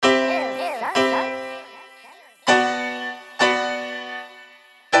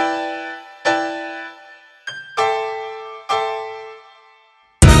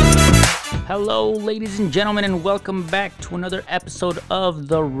Hello, ladies and gentlemen, and welcome back to another episode of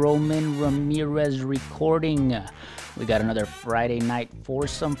the Roman Ramirez recording. We got another Friday Night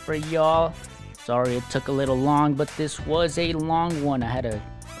Foursome for y'all. Sorry it took a little long, but this was a long one. I had to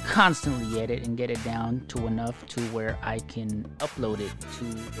constantly edit and get it down to enough to where I can upload it to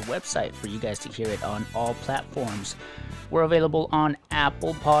the website for you guys to hear it on all platforms. We're available on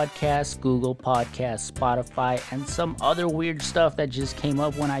Apple Podcasts, Google Podcasts, Spotify, and some other weird stuff that just came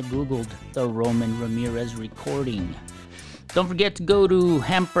up when I Googled the Roman Ramirez recording. Don't forget to go to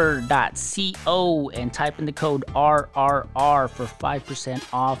hemper.co and type in the code RRR for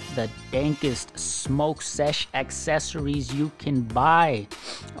 5% off the dankest smoke sesh accessories you can buy.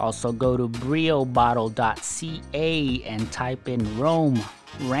 Also go to briobottle.ca and type in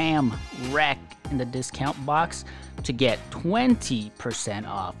Ram Rec in the discount box to get 20%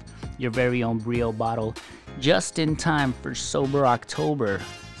 off your very own Brio bottle just in time for Sober October.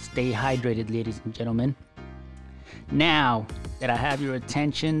 Stay hydrated, ladies and gentlemen. Now that I have your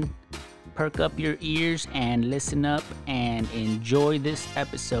attention, perk up your ears and listen up and enjoy this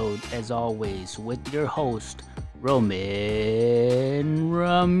episode, as always, with your host, Roman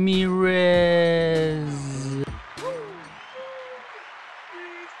Ramirez.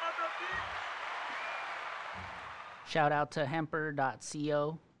 Shout out to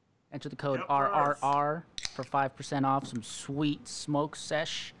hemper.co. Enter the code RRR for 5% off some sweet smoke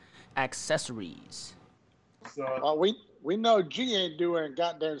sesh accessories. So, we know G ain't doing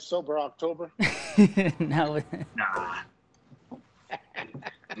goddamn Sober October. No.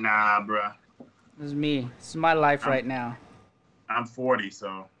 Nah, bruh. This is me. This is my life right now. I'm 40,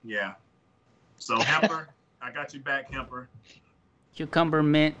 so yeah. So Hemper, I got you back, Hemper. Cucumber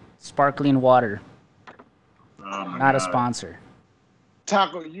mint sparkling water. Oh my Not God. a sponsor.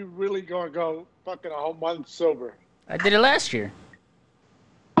 Taco, you really gonna go fucking a whole month sober? I did it last year.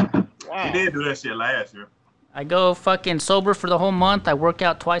 Wow. You did do that shit last year. I go fucking sober for the whole month. I work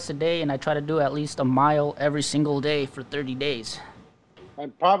out twice a day, and I try to do at least a mile every single day for 30 days.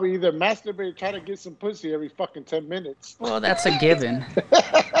 And probably either masturbate or try to get some pussy every fucking 10 minutes. Well, that's a given.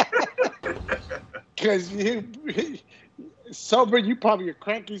 Because you sober, you probably a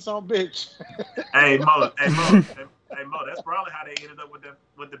cranky son bitch. Hey Mo, that's probably how they ended up with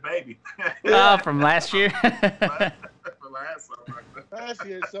the baby. Oh, from last year? Last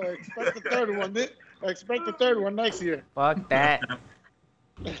year, so expect the third one. Expect the third one next year. Fuck that.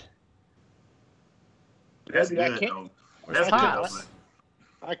 That's Maybe good, though. Where's That's Pops? good,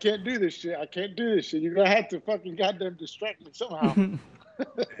 I can't do this shit. You're gonna have to fucking goddamn distract me somehow.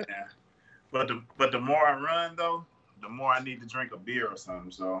 yeah. But the more I run, though, the more I need to drink a beer or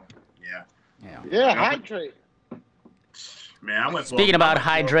something. So, yeah. Yeah, hydrate. Man, I went for Speaking about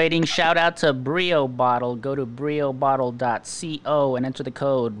hydrating, shout out to Brio Bottle. Go to briobottle.co and enter the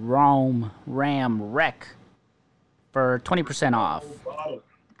code RAMREC for 20% off.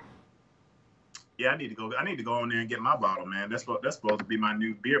 Yeah, I need to go on there and get my bottle, man. That's supposed to be my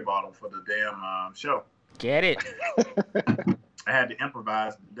new beer bottle for the damn show. Get it. I had to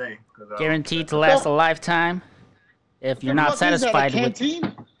improvise today. Guaranteed to last a lifetime. If you're not satisfied with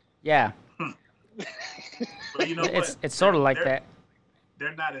canteen? Yeah. But you know what? It's sort of like that.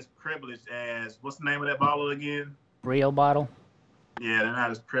 They're not as privileged as, what's the name of that bottle again? Brio Bottle. Yeah, they're not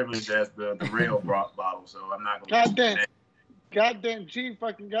as privileged as the rail bottle, so I'm not going to. Goddamn G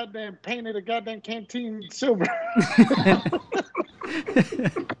fucking goddamn painted a goddamn canteen silver.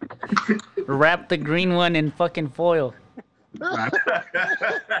 Wrap the green one in fucking foil. You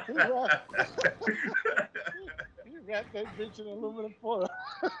wrap that bitch in aluminum foil.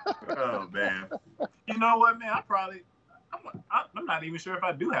 Oh, man. You know what, man? I'm not even sure if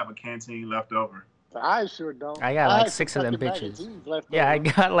I do have a canteen left over. I sure don't. I got like had 6 some of them fucking bitches. magazines left Yeah, I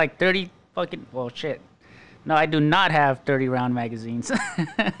over. got like 30 fucking... Well, shit. No, I do not have 30 round magazines.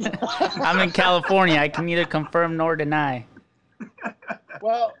 I'm in California. I can neither confirm nor deny.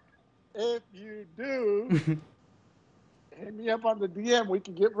 Well, if you do, hit me up on the DM. We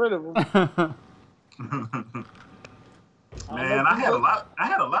can get rid of them. Man, I had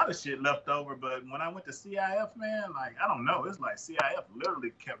a lot of shit left over, but when I went to CIF, man, like, I don't know. It's like CIF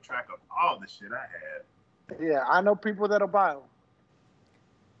literally kept track of all the shit I had. Yeah, I know people that'll buy them.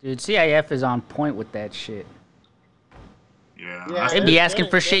 Dude, CIF is on point with that shit. Yeah. They'd be asking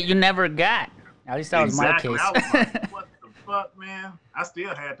for shit you never got. At least that was my case. I was like, what the fuck, man? I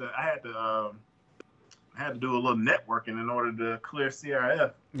still had to do a little networking in order to clear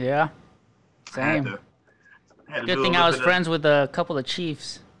CIF. Yeah. Same. I had to Good do thing a I little was friends with a couple of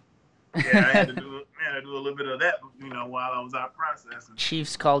chiefs. Yeah, I had to do a little bit of that, while I was out processing.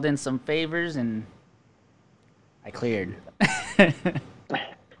 Chiefs called in some favors and I cleared.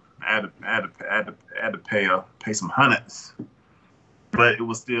 I had to pay some hundreds, but it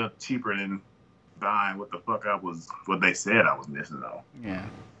was still cheaper than buying what they said I was missing though. Yeah.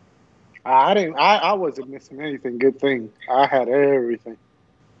 I wasn't missing anything. Good thing I had everything.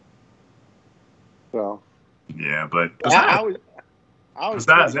 So. Yeah, but I was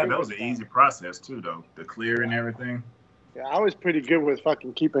besides that was an easy process too, though. The clear and everything. Yeah, I was pretty good with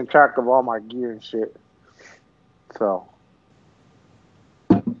fucking keeping track of all my gear and shit. So.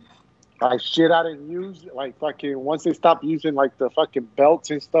 Like shit I didn't use, like fucking once they stopped using like the fucking belts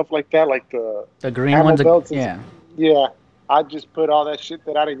and stuff like that, like the green ones, belts. Yeah. Yeah, I just put all that shit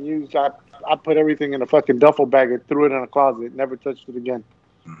that I didn't use. I put everything in a fucking duffel bag and threw it in a closet. Never touched it again.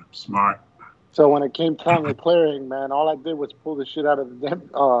 Smart. So when it came time to clearing, man, all I did was pull the shit out of the damn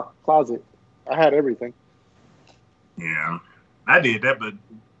closet. I had everything. Yeah, I did that, but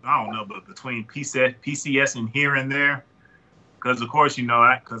I don't know. But between PCS and here and there. Because of course, you know,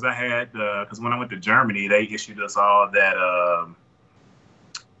 because when I went to Germany, they issued us all that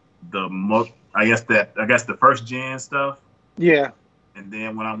I guess the first gen stuff. Yeah. And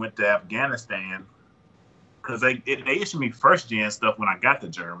then when I went to Afghanistan, because they issued me first gen stuff when I got to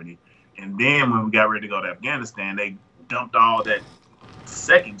Germany, and then when we got ready to go to Afghanistan, they dumped all that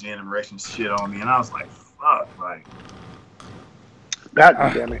second generation shit on me, and I was like, fuck, like. God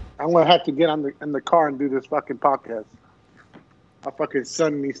damn it! I'm gonna have to get in the car and do this fucking podcast. My fucking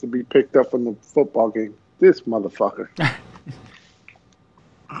son needs to be picked up from the football game. This motherfucker.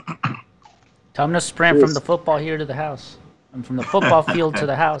 Tell him to sprint from the football here to the house. And from the football field to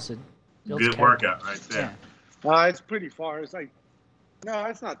the house. Good workout right there. Yeah. It's pretty far. It's like, no,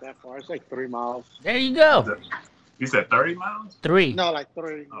 it's not that far. It's like 3 miles. There you go. You said 30 miles? 3. No, like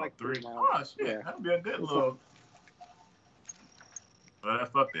 3. Oh, like 3 miles. Oh, shit. Yeah. That'd be a good little. Well,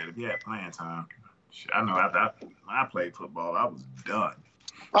 fuck that. If you had playing time. I know when I played football, I was done.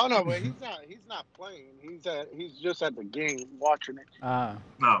 Oh no, but he's not playing. He's just at the game watching it. No,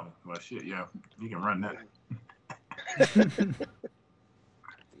 well shit, yeah, you can run that.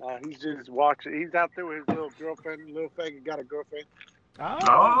 He's just watching. He's out there with his little girlfriend. Little faggot got a girlfriend.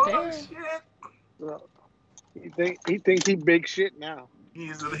 Oh shit! So, he thinks he big shit now.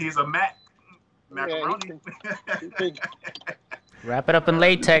 He's a macaroni. Yeah, he thinks. Wrap it up in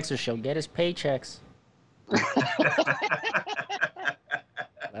latex or she'll get his paychecks.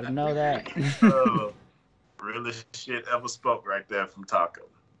 Let him know that. Realest shit ever spoke right there from Taco.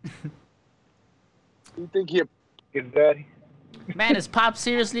 You think he a daddy? Man, is Pop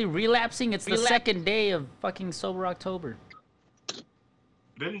seriously relapsing? It's the second day of fucking Sober October.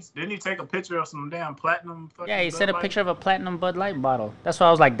 Didn't he take a picture of some damn platinum? Yeah, he sent a picture of a platinum Bud Light bottle. That's why I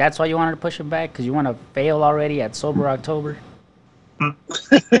was like, that's why you wanted to push him back? Because you want to fail already at Sober October?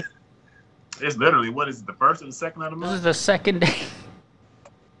 It's literally, what is it, the first or the second of the month? This is the second day.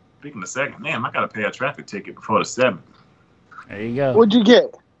 Speaking of second, damn, I got to pay a traffic ticket before the 7th. There you go. What'd you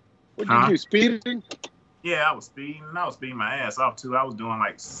get? What'd you do, speeding? Yeah, I was speeding, and I was speeding my ass off, too. I was doing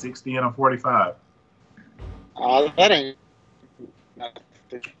like 60 and a 45. That ain't nothing.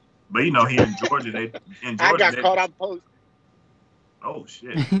 But you know, here in Georgia, I got caught on post. Oh,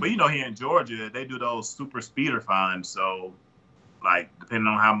 shit. But you know, here in Georgia, they do those super speeder fines, so... Like, depending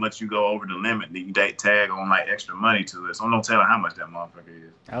on how much you go over the limit, you tag on, like, extra money to it. So I'm no telling how much that motherfucker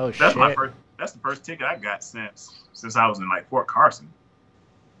is. Oh, shit. That's the first ticket I got since I was in, like, Fort Carson.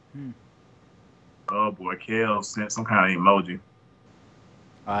 Oh, boy. Kel sent some kind of emoji.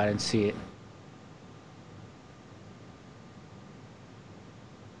 Oh, I didn't see it.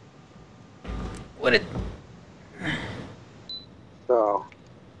 What it... So...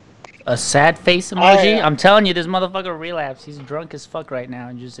 A sad face emoji? I'm telling you, this motherfucker relapsed. He's drunk as fuck right now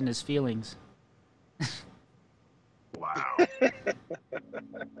and just in his feelings. Wow.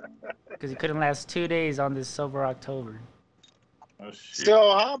 Because he couldn't last 2 days on this Sober October. Oh, shit.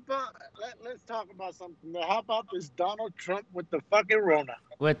 So how about, let's talk about something. How about this Donald Trump with the fucking Rona?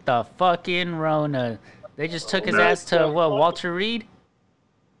 With the fucking Rona. They just took his ass to, Walter Reed?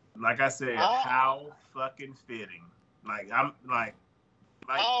 Like I said, how fucking fitting. Like, I'm like...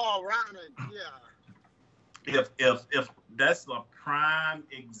 Oh, Rona, yeah. If that's a prime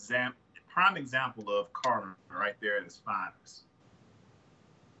example of Carter right there at his finest.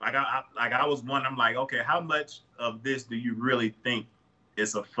 I was wondering, I'm like, okay, how much of this do you really think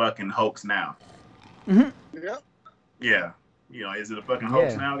is a fucking hoax now? Mm-hmm. Yep. Yeah. You know, is it a fucking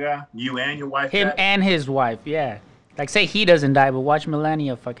hoax now, guy? You and your wife? Him and his wife, yeah. Like, say he doesn't die, but watch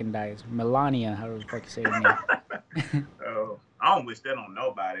Melania fucking dies. Melania, however the fuck you say her name. Oh. I don't wish that on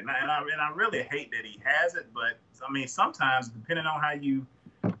nobody, and I really hate that he has it. But I mean, sometimes depending on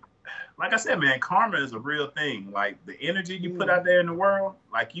like I said, man, karma is a real thing. Like the energy you put out there in the world,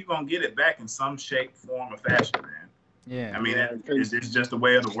 like you gonna get it back in some shape, form, or fashion, man. Yeah. I mean, it's just the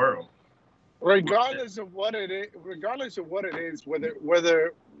way of the world. Regardless of what it is, whether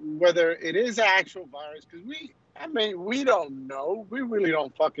it is an actual virus, because we don't know. We really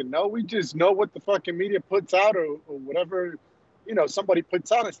don't fucking know. We just know what the fucking media puts out or whatever, somebody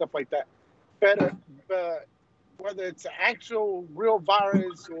puts out and stuff like that. But whether it's an actual real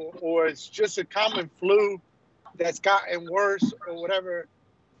virus or it's just a common flu that's gotten worse or whatever,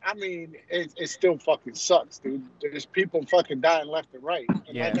 I mean, it still fucking sucks, dude. There's people fucking dying left and right.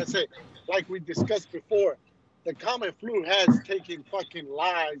 And like I said, like we discussed before, the common flu has taken fucking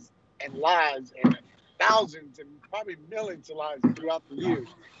lives and thousands and probably millions of lives throughout the years.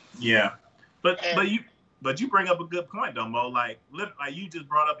 Yeah, but you bring up a good point though, Mo. Like you just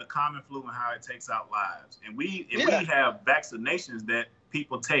brought up the common flu and how it takes out lives, and we have vaccinations that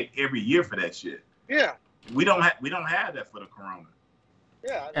people take every year for that shit. Yeah, we don't have that for the corona.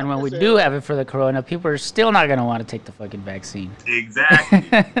 Yeah, and when we do have it for the corona, people are still not gonna want to take the fucking vaccine. Exactly.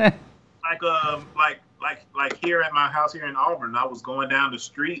 like here at my house here in Auburn, I was going down the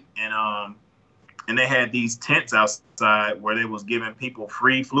street and they had these tents outside where they was giving people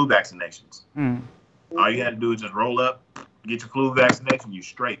free flu vaccinations. Mm. All you had to do is just roll up, get your flu vaccination, you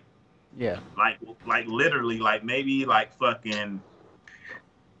straight. Yeah. Like literally, maybe fucking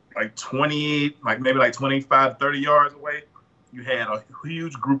 20, maybe 25, 30 yards away, you had a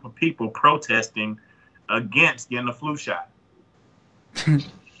huge group of people protesting against getting a flu shot.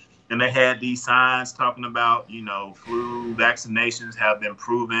 And they had these signs talking about, flu vaccinations have been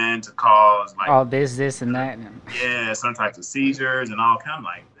proven to cause all this, and that. Yeah, some types of seizures and all kind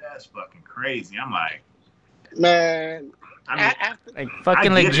of that's fucking crazy. I'm like, man,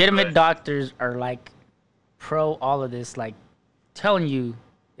 fucking legitimate doctors are pro all of this, telling you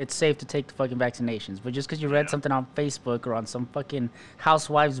it's safe to take the fucking vaccinations. But just because you read something on Facebook or on some fucking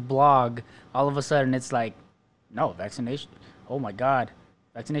housewife's blog, all of a sudden it's no, vaccination. Oh my God.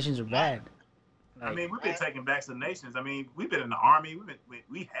 Vaccinations are bad. I mean, we've been taking vaccinations. I mean, we've been in the Army.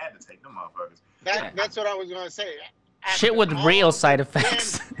 We had to take them motherfuckers. That's what I was going to say. Shit with real side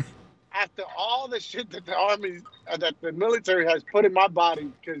effects. After all the shit that the Army, that the military has put in my body,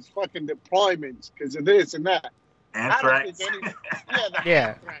 because fucking deployments, because of this and that. Anthrax.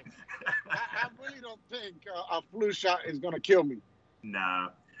 Yeah. I really don't think a flu shot is going to kill me. Nah.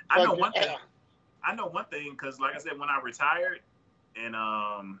 I know one thing, because like I said, when I retired, and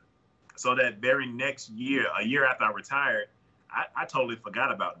so that very next year, a year after I retired, I totally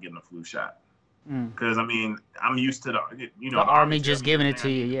forgot about getting a flu shot. Because I mean, I'm used to the Army just giving it to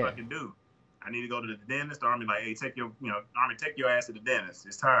you. Yeah. Fucking do. I need to go to the dentist. The Army hey, Army, take your ass to the dentist.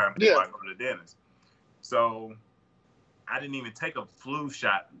 It's time. Yeah. I go to the dentist. So I didn't even take a flu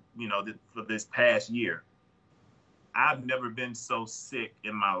shot. For this past year. I've never been so sick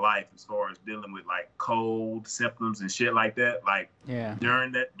in my life as far as dealing with cold symptoms and shit like that.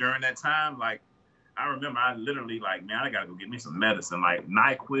 During that time, I remember I literally man, I gotta go get me some medicine,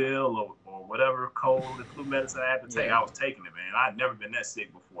 NyQuil or whatever cold and flu medicine I had to take. I was taking it, man. I'd never been that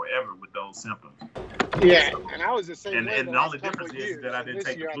sick before, ever, with those symptoms. Yeah, and I was the same. And the only difference is that I didn't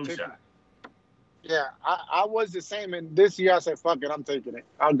take the flu shot. Yeah, I was the same, and this year I said, fuck it, I'm taking it.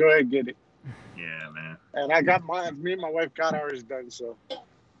 I'll go ahead and get it. Yeah, man. And I got me and my wife got ours done, so.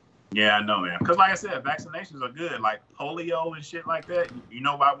 Yeah, I know, man. Because like I said, vaccinations are good. Polio and shit like that. You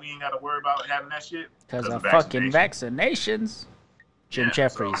know why we ain't got to worry about having that shit? Because of fucking vaccinations. Jim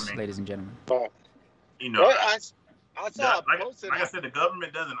Jeffries, ladies and gentlemen. I saw a post. Like I said, the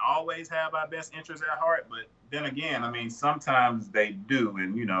government doesn't always have our best interests at heart, but then again, I mean, sometimes they do.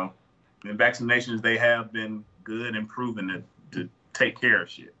 And, in vaccinations, they have been good and proven to take care of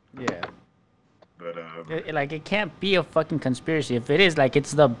shit. Yeah. But it can't be a fucking conspiracy. If it is,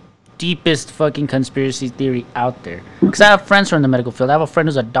 it's the deepest fucking conspiracy theory out there. Because I have friends who are in the medical field. I have a friend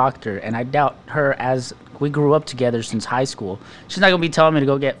who's a doctor, and I doubt her, as we grew up together since high school. She's not gonna be telling me to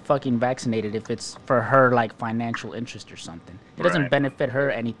go get fucking vaccinated if it's for her financial interest or something. It doesn't benefit her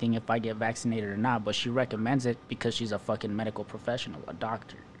anything if I get vaccinated or not, but she recommends it because she's a fucking medical professional, a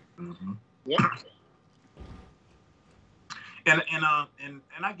doctor. Mm-hmm. Yeah. And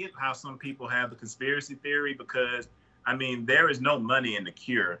I get how some people have the conspiracy theory because, I mean, there is no money in the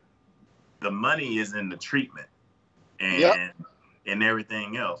cure. The money is in the treatment and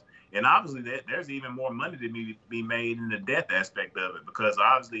everything else. And obviously there's even more money to be made in the death aspect of it because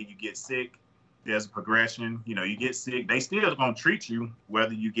obviously you get sick, there's a progression. You get sick. They still going to treat you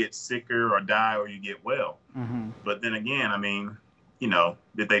whether you get sicker or die or you get well. Mm-hmm. But then again, I mean,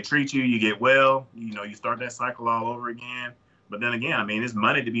 did they treat you, you get well, you start that cycle all over again. But then again, I mean, it's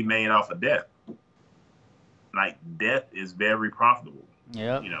money to be made off of death. Like, death is very profitable.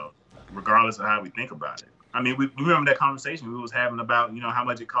 Yeah. You know, regardless of how we think about it. I mean, we remember that conversation we was having about, you know, how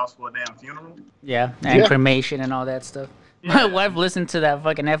much it costs for a damn funeral? Yeah, and cremation and all that stuff. Yeah. My wife listened to that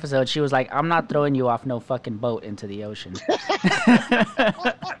fucking episode. She was like, I'm not throwing you off no fucking boat into the ocean.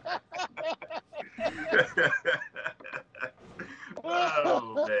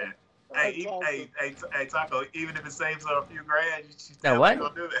 Oh, man. Hey, Taco, even if it saves her a few grand, you still what?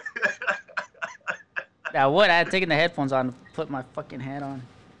 Gonna do that. Now what? I had taken the headphones on to put my fucking hat on.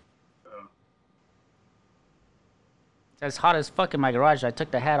 It's hot as fuck in my garage. I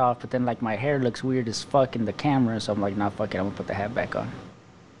took the hat off, but then like my hair looks weird as fuck in the camera, so I'm like, nah, fuck it, I'm gonna put the hat back on.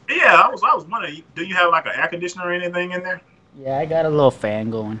 Yeah, I was wondering, do you have like an air conditioner or anything in there? Yeah, I got a little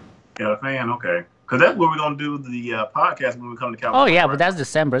fan going. Got a fan, okay. Because that's where we're gonna do the podcast when we come to California. Oh yeah, right? But that's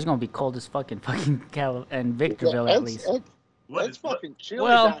December. It's gonna be cold as fucking Cal and Victorville at least. It's fucking chilly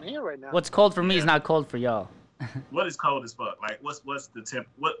down here right now. What's cold for me is not cold for y'all. What is cold as fuck? Like, what's the temp?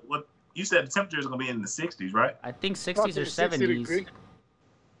 What? You said the temperatures are gonna be in the 60s, right? I think 60s or 70s.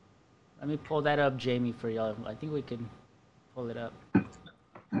 Let me pull that up, Jamie, for y'all. I think we can pull it up.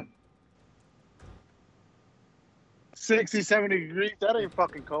 60, 70 degrees. That ain't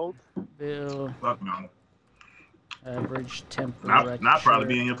fucking cold. Bill. Fuck no. Average temperature. Not probably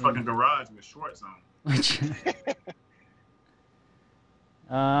be in your fucking garage with shorts on.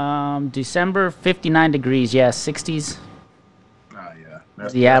 December 59 degrees. Yeah, 60s. Yeah.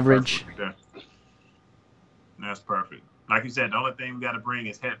 That's the average. That's perfect. Like you said, the only thing we got to bring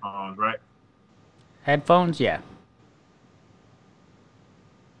is headphones, right? Headphones, yeah.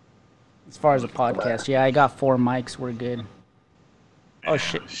 As far as a podcast, yeah, I got 4 mics. We're good. Oh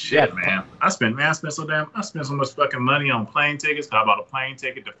shit! Shit, yeah. Man. I spent so much fucking money on plane tickets. I bought a plane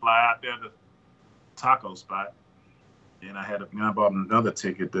ticket to fly out there to taco spot. Then I bought another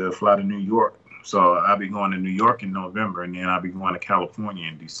ticket to fly to New York. So I'll be going to New York in November, and then I'll be going to California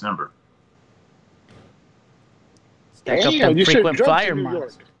in December. Stack up them frequent flyer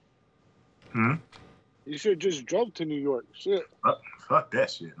miles. You should just drove to New York. Shit. Fuck that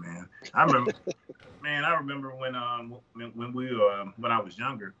shit, man. I remember, when I was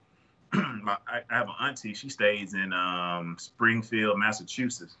younger. I have an auntie. She stays in Springfield,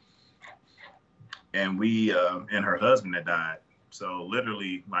 Massachusetts, and we and her husband had died. So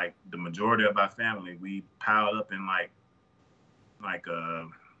literally, like the majority of our family, we piled up in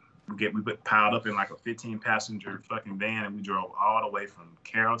we piled up in like a 15-passenger fucking van, and we drove all the way from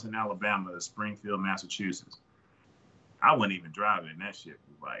Carrollton, Alabama to Springfield, Massachusetts. I wasn't even driving. That shit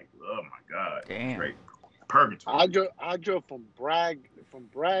was like, oh my god, damn, straight purgatory. I drove from Bragg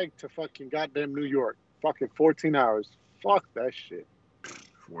to fucking goddamn New York. Fucking 14 hours. Fuck that shit.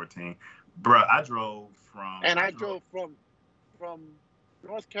 14, bruh. I drove from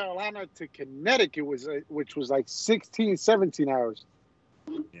North Carolina to Connecticut, which was like 16, 17 hours.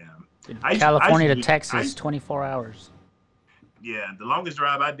 Yeah. California to Texas, 24 hours. Yeah, the longest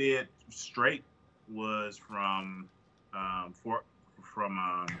drive I did straight was from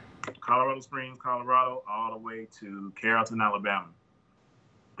Colorado Springs, Colorado, all the way to Carrollton, Alabama.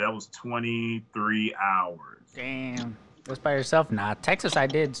 That was 23 hours. Damn. That's by yourself? Nah, Texas I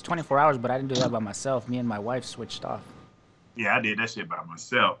did. It's 24 hours, but I didn't do that by myself. Me and my wife switched off. Yeah, I did that shit by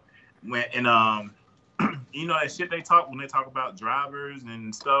myself. You know that shit when they talk about drivers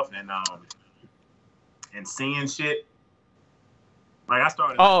and stuff and seeing shit. Like I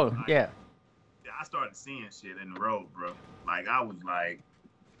started. Yeah. I started seeing shit in the road, bro. Like I was like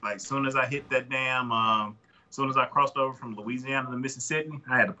soon as I hit that damn, soon as I crossed over from Louisiana to Mississippi,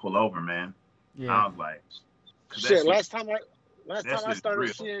 I had to pull over, man. Yeah. I was like, shit. Last time I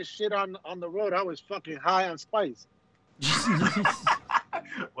started seeing shit on the road, I was fucking high on spice.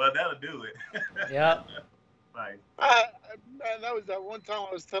 Well, that'll do it. Yep. Man, that was that one time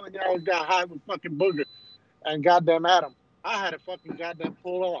I was telling you I got high with fucking Booger and goddamn Adam. I had to fucking goddamn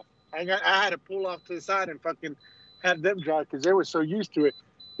pull off. I had to pull off to the side and fucking had them drive because they were so used to it.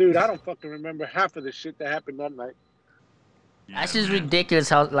 Dude, I don't fucking remember half of the shit that happened that night. That's just ridiculous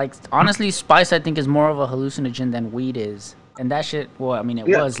how, like, honestly, spice I think is more of a hallucinogen than weed is. And that shit, well, I mean, it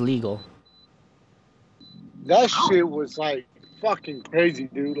was legal. That shit was like fucking crazy,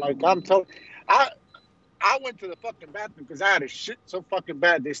 dude. Like I'm telling, I went to the fucking bathroom because I had a shit so fucking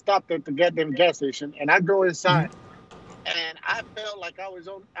bad. They stopped at the goddamn gas station, and I go inside, and I felt like I was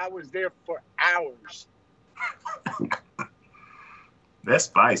there for hours. That's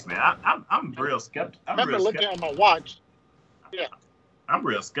spice, man. I'm real skeptical. I remember looking at my watch. Yeah. I'm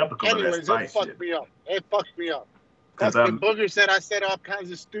real skeptical of that spice shit. It fucked me up. Fucking Booger said I said all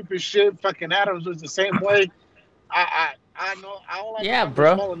kinds of stupid shit. Fucking Adams was the same way. I know all I Yeah, remember is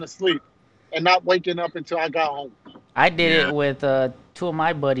bro. falling asleep and not waking up until I got home. I did Yeah. it with two of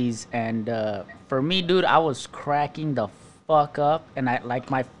my buddies, and for me, dude, I was cracking the fuck up, and I like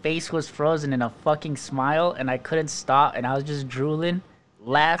my face was frozen in a fucking smile, and I couldn't stop, and I was just drooling,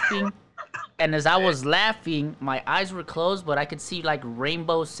 laughing, and as I was laughing, my eyes were closed, but I could see like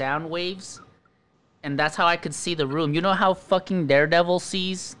rainbow sound waves, and that's how I could see the room. You know how fucking Daredevil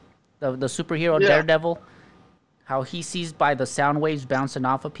sees the superhero Yeah, Daredevil? How he sees by the sound waves bouncing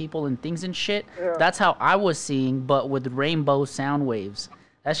off of people and things and shit. yeah. That's how I was seeing, but with rainbow sound waves.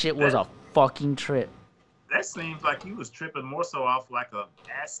 That shit was That a fucking trip. that seems like you was tripping more so off like a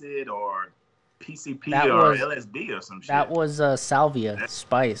acid or PCP That or was LSD or some that shit. was salvia That,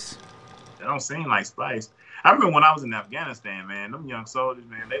 spice. that don't seem like spice. I remember when I was in Afghanistan, man, them young soldiers,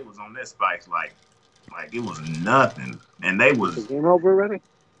 man, they was on that spice like it was nothing, and they Is was. the game over already?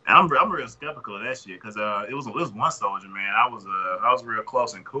 I'm real skeptical of that shit because it was one soldier, man. I was real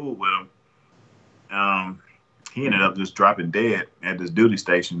close and cool with him. He ended up just dropping dead at this duty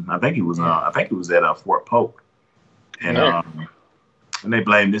station. I think he was at Fort Polk, and Yeah. and they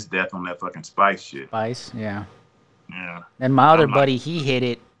blamed this death on that fucking spice shit. Spice, yeah. Yeah, And my other I'm like, buddy, he hit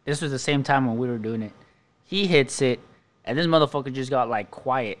it. This was the same time when we were doing it. He hits it, and this motherfucker just got like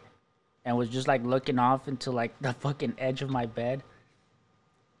quiet and was just like looking off into like the fucking edge of my bed.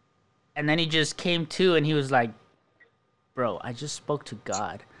 And then he just came to and he was like, "Bro, I just spoke to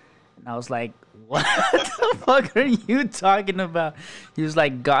God." And I was like, "What the fuck are you talking about?" He was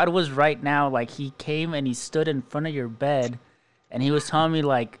like, "God was right now. Like, he came and he stood in front of your bed and he was telling me,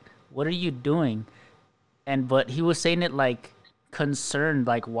 like, what are you doing?" But he was saying it like concerned,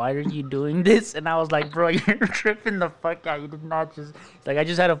 like, "Why are you doing this?" And I was like, "Bro, you're tripping the fuck out. You did not just," like, I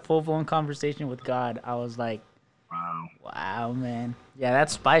just had a full-blown conversation with God. I was like, wow. wow, man. Yeah,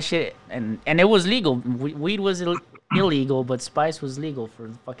 that's spice shit, and it was legal. Weed was illegal, but spice was legal for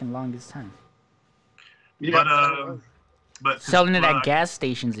the fucking longest time. Yeah. But Selling it well, at gas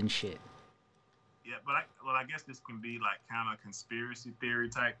stations and shit. yeah, but I guess this can be like kind of conspiracy theory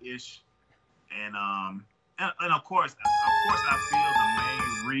type ish, and of course I feel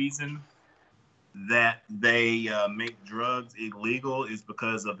the main reason that they make drugs illegal is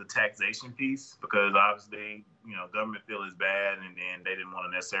because of the taxation piece, because obviously government feel is bad, and then they didn't want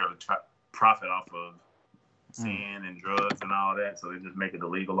to necessarily profit off of sin and drugs and all that, so they just make it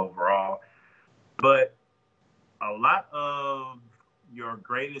illegal overall. But a lot of your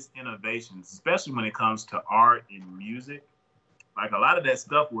greatest innovations, especially when it comes to art and music, like a lot of that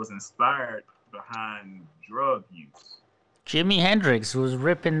stuff was inspired behind drug use. Jimi Hendrix was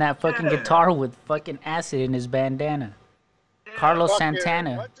ripping that fucking Yeah. guitar with fucking acid in his bandana. Yeah. Carlos Fucking,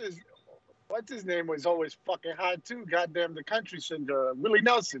 Santana. what's his name was always fucking high too. Goddamn the country singer Willie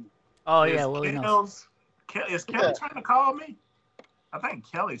Nelson. Oh Is yeah, Willie Nelson. Is Kelly trying to call me? I think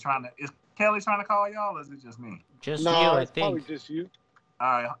Kelly's trying to. Is Kelly trying to call y'all, or is it just me? Just No, you, I it's probably think. just you.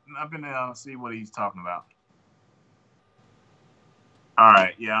 All right, I've been to see what he's talking about. All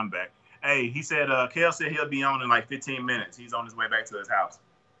right, yeah, I'm back. Hey, he said, Kel said he'll be on in like 15 minutes. He's on his way back to his house.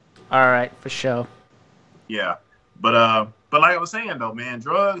 All right, for sure. Yeah, but like I was saying though, man,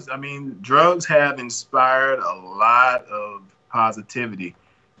 drugs have inspired a lot of positivity,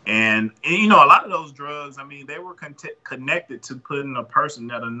 and a lot of those drugs, they were connected to putting a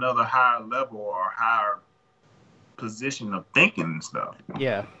person at another higher level or higher position of thinking and stuff.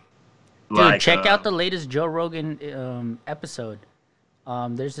 Yeah. Dude, Like, check out the latest Joe Rogan episode.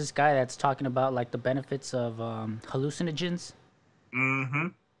 There's this guy that's talking about like the benefits of hallucinogens Mm-hmm.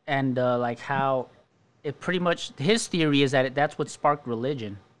 and like how it pretty much his theory is that that's what sparked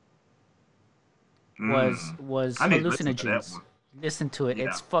religion was I need to listen to that hallucinogens. one. Listen to it. Yeah.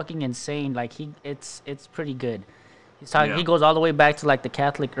 It's fucking insane. Like it's pretty good. He's talking. Yeah. He goes all the way back to like the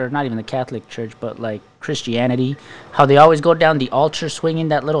Catholic, or not even the Catholic Church, but like Christianity. How they always go down the altar swinging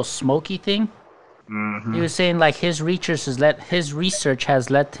that little smoky thing. Mm-hmm. He was saying like his research has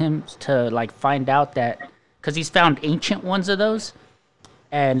led him to like find out that because he's found ancient ones of those,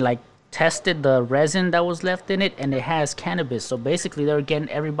 and like tested the resin that was left in it, and it has cannabis. So basically, they were getting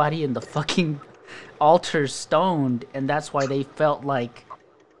everybody in the fucking altar stoned, and that's why they felt like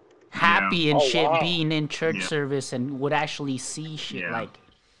happy and Oh, shit wow. being in church Yeah. service and would actually see shit Yeah. like.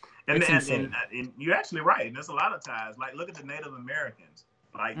 And, It's and, insane. and you're actually right. And there's a lot of times, like, look at the Native Americans.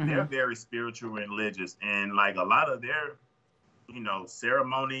 Like, they're very spiritual and religious. And, like, a lot of their,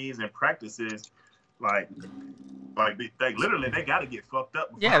 ceremonies and practices, like they literally, they got to get fucked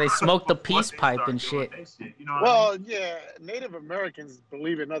up. Yeah, they smoke the before peace they pipe start and doing shit. their shit. You know what I mean? Well, yeah, Native Americans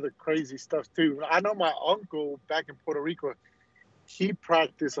believe in other crazy stuff too. I know my uncle back in Puerto Rico, he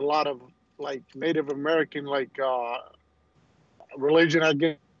practiced a lot of like Native American religion, I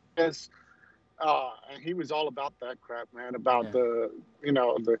guess. And he was all about that crap, man. About the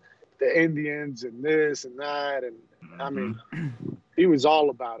Indians and this and that, and I mean, he was all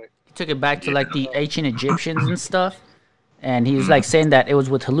about it. He took it back to like the ancient Egyptians and stuff. And he's like saying that it was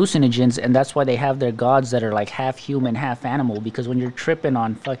with hallucinogens, and that's why they have their gods that are like half human, half animal. Because when you're tripping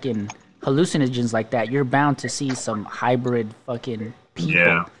on fucking hallucinogens like that, you're bound to see some hybrid fucking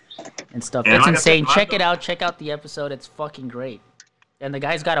people and stuff. And it's like insane. Check it out. Check out the episode. It's fucking great. And the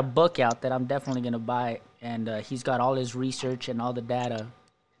guy's got a book out that I'm definitely gonna buy, and he's got all his research and all the data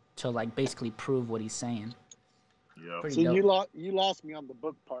to like basically prove what he's saying. Yeah. See, you lost me on the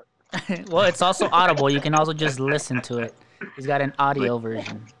book part. Well, it's also audible. You can also just listen to it. He's got an audio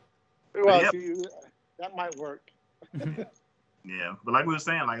version. Well, see, that might work. Yeah, but like we were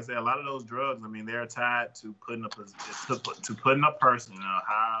saying, like I said, a lot of those drugs, I mean, they're tied to putting a person in a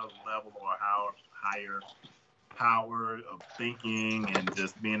higher level or higher power of thinking and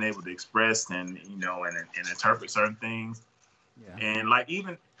just being able to express and interpret certain things. Yeah. And like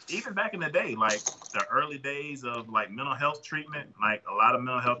even back in the day, like the early days of like mental health treatment, like a lot of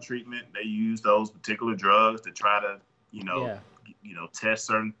mental health treatment, they use those particular drugs to try to test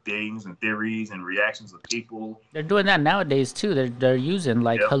certain things and theories and reactions of people. They're doing that nowadays too. They're using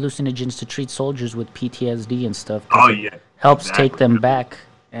like hallucinogens to treat soldiers with PTSD and stuff. Oh yeah, helps take them back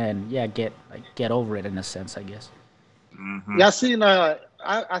and get over it in a sense, I guess. Mm-hmm. Yeah,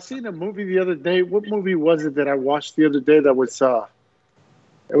 I seen a movie the other day. What movie was it that I watched the other day that was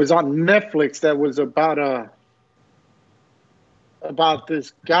it was on Netflix that was about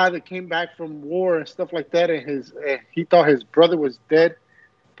this guy that came back from war and stuff like that, and he thought his brother was dead,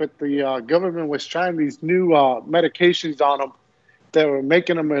 but the government was trying these new medications on him that were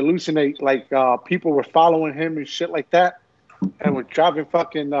making him hallucinate, like people were following him and shit like that, and were driving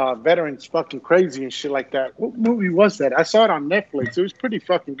fucking veterans fucking crazy and shit like that. What movie was that? I saw it on Netflix. It was pretty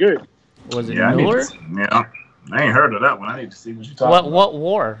fucking good. Was it newer? I ain't heard of that one. I need to see what you're talking about. What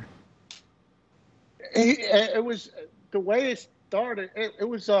war? It was the way it started. It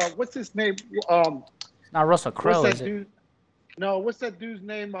was what's his name? Not Russell Crowe, is it? No, what's that dude's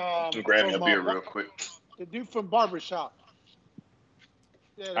name? Grab me a beer real quick. The dude from Barbershop.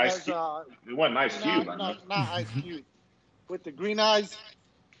 Yeah, Ice Cube. It wasn't Ice Cube. Not Ice Cube. With the green eyes.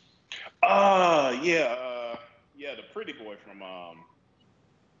 Yeah, the pretty boy from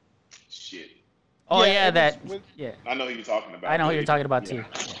shit. Oh yeah, I know who you're talking about. I know who you're talking about too.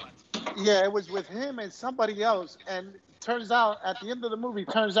 Yeah, it was with him and somebody else, and turns out at the end of the movie,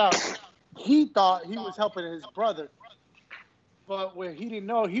 he thought he was helping his brother, but what he didn't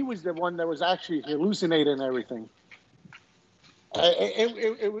know, he was the one that was actually hallucinating everything.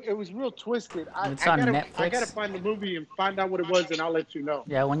 It was real twisted. It's on Netflix. I gotta find the movie and find out what it was, and I'll let you know.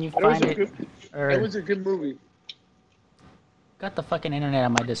 Yeah, when you find it. It was a good movie. Got the fucking internet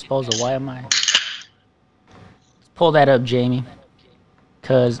at my disposal. Why am I? Let's pull that up, Jamie.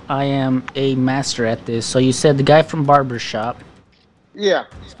 Because I am a master at this. So you said the guy from Barbershop. Yeah.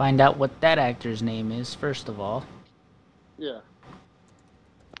 Let's find out what that actor's name is, first of all. Yeah.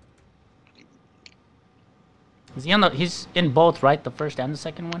 Is he on he's in both, right? The first and the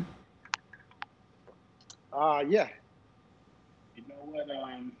second one? Yeah. You know what?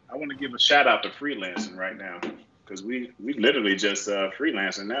 I want to give a shout out to freelancing right now. Because we literally just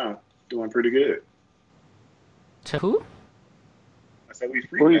freelancing now. Doing pretty good. To who? I said we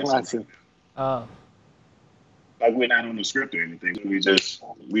freelancing. Oh. Like we're not on the script or anything. We're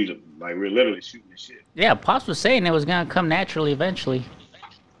literally shooting the shit. Yeah, Pops was saying it was gonna come naturally eventually.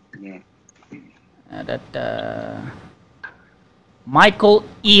 Yeah. Michael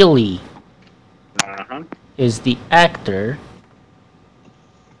Ealy is the actor.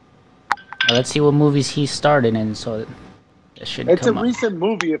 Now, let's see what movies he starred in, so that should come up. It's a recent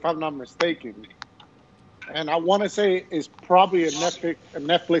movie, if I'm not mistaken. And I want to say it's probably a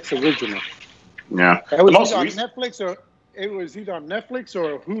Netflix original. Yeah. It was either on Netflix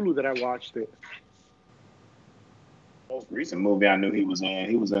or Hulu that I watched it. Most recent movie I knew he was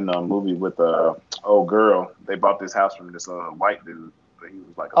in a movie with a old girl. They bought this house from this white dude, but he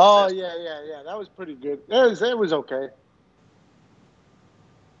was like obsessed. Yeah. That was pretty good. It was okay.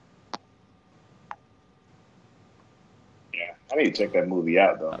 Yeah, I need to check that movie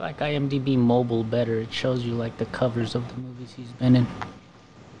out though. I like IMDb Mobile better. It shows you like the covers of the movies he's been in.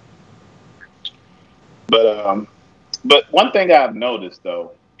 But one thing I've noticed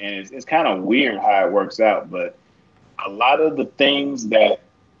though, and it's kind of weird how it works out, but a lot of the things that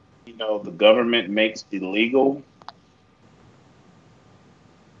the government makes illegal,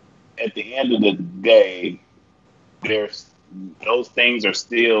 at the end of the day, those things are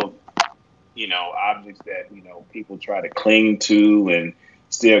still objects that people try to cling to and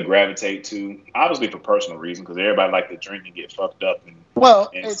still gravitate to. Obviously for personal reasons, because everybody like to drink and get fucked up and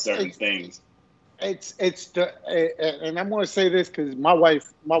certain things. It's the and I'm going to say this because my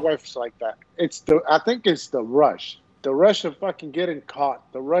wife's like that. I think it's the rush of fucking getting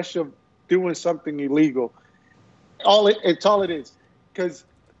caught, the rush of doing something illegal. It's all it is. Because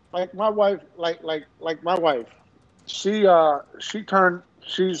like my wife, she's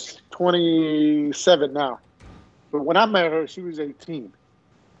 27 now, but when I met her, she was 18,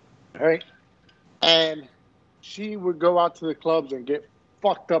 right? And she would go out to the clubs and get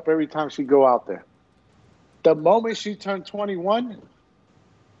fucked up every time she go out there. The moment she turned 21,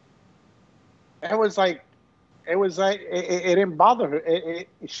 it didn't bother her.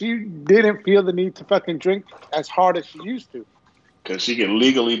 She didn't feel the need to fucking drink as hard as she used to. Because she can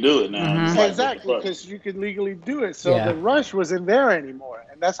legally do it now. Mm-hmm. Exactly, because you can legally do it. So the rush wasn't there anymore.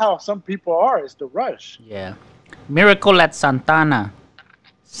 And that's how some people are, is the rush. Yeah. Miracle at Santana.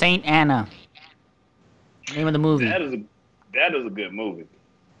 Saint Anna. Name of the movie. That is a good movie.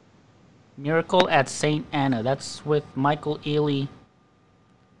 Miracle at Saint Anna. That's with Michael Ealy.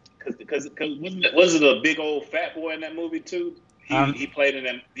 Because wasn't it a big old fat boy in that movie too? He played in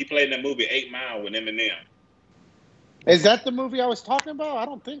that movie 8 Mile with Eminem. Is that the movie I was talking about? I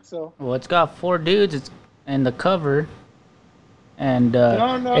don't think so. Well, it's got 4 dudes. It's in the cover, and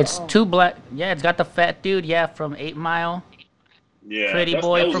it's 2 black. Yeah, it's got the fat dude. Yeah, from 8 Mile. Yeah, Pretty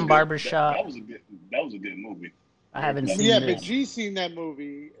Boy from Barbershop. That was a good movie. I haven't seen Yeah, this. but G's seen that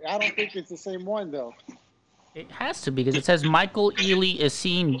movie. I don't think it's the same one though. It has to be because it says Michael Ealy is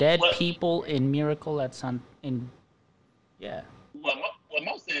seeing dead people in Miracle at Yeah. Well,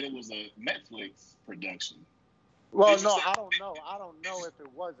 most said it was a Netflix production. Well, no, I don't know. I don't know if it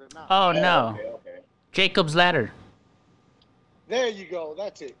was or not. Oh no. Okay. Jacob's Ladder. There you go.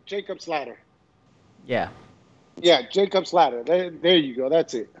 That's it. Jacob's Ladder. Yeah. Yeah, Jacob's Ladder. There you go.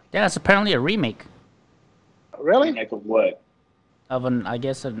 That's it. Yeah, it's apparently a remake Really? Remake of what? of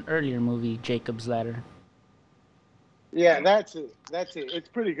an earlier movie, Jacob's Ladder. Yeah, that's it. That's it. It's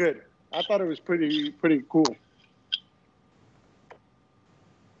pretty good. I thought it was pretty cool.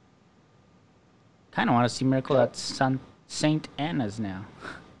 Kind of want to see Miracle at Saint Anna's now.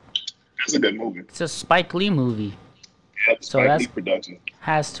 That's a good movie. It's a Spike Lee movie. Yeah, So Spike that's- Lee production.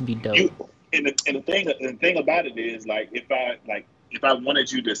 Has to be dope. And the thing about it is, like, if I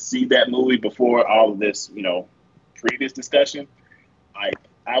wanted you to see that movie before all of this, previous discussion, like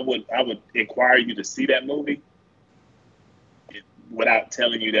I would inquire you to see that movie without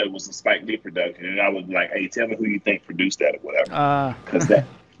telling you that it was a Spike Lee production, and I would like, hey, tell me who you think produced that or whatever.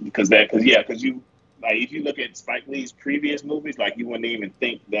 Because you like, if you look at Spike Lee's previous movies, like, you wouldn't even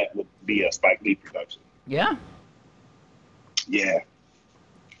think that would be a Spike Lee production. Yeah. Yeah.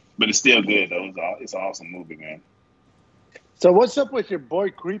 But it's still good though. It's an awesome movie, man. So what's up with your boy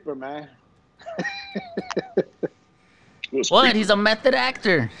Creeper, man? What? He's a method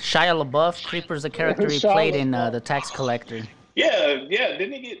actor. Shia LaBeouf. Creeper's the character he Shia played in LaBeouf. The Tax Collector. Yeah.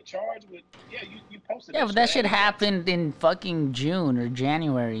 Didn't he get charged with? Yeah, you posted. Yeah, but that shit happened in fucking June or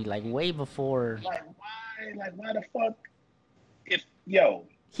January, like way before. Like why? Like why the fuck?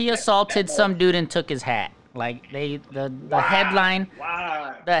 He assaulted some dude and took his hat. Like the headline.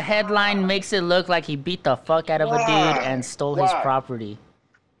 Why? The headline makes it look like he beat the fuck out of a dude and stole his property.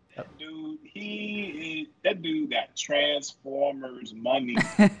 That dude got Transformers money.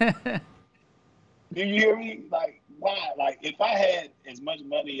 Do you hear me? Like, why? Like, if I had as much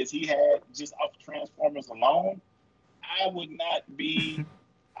money as he had just off Transformers alone, I would be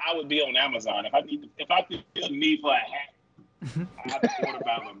on Amazon. If I feel the need for a hat, I'd order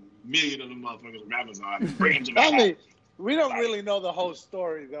about 1 million of them motherfuckers from Amazon and bring them to my house. We don't really know the whole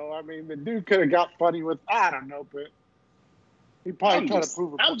story, though. I mean, the dude could have got funny with, I don't know, but he probably tried to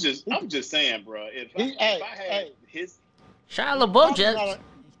prove it. I'm just saying, bro. If I had his Shia LaBeouf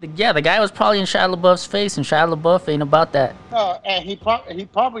the guy was probably in Shia LaBeouf's face, and Shia LaBeouf ain't about that. And he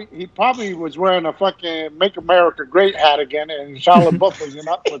probably was wearing a fucking "Make America Great" hat again, and Shia LaBeouf wasn't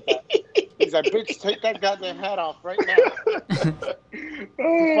up with that. He's like, "Bitch, take that goddamn hat off right now."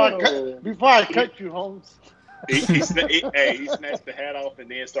 Before I cut you, Holmes. He snatched the hat off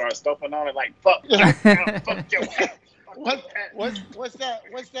and then started stomping on it like, fuck your hat. What's that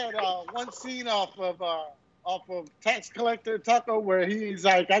one scene off of Tax Collector Taco where he's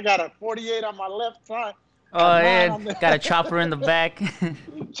like, I got a 48 on my left side. Oh yeah, got a chopper in the back.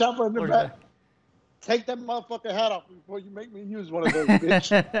 Chopper in the back. Take that motherfucking hat off before you make me use one of those,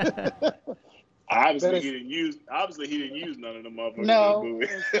 bitch. Obviously, he didn't use none of them motherfuckers. No,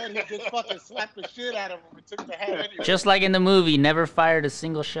 instead he just fucking slapped the shit out of him and took the hat anyway. Just like in the movie, never fired a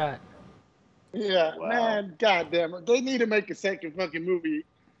single shot. Yeah, Wow. man, goddamn it. They need to make a second fucking movie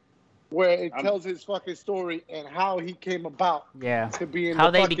where it tells his fucking story and how he came about Yeah. to be in How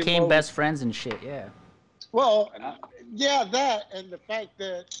the they fucking became movie. best friends and shit. Yeah. Well, yeah, that and the fact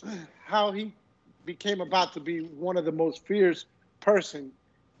that how he became about to be one of the most fierce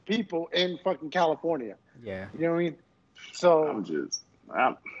people in fucking California. Yeah. You know what I mean? So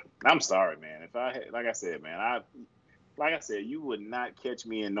I'm sorry, man. If I had, like I said, man, you would not catch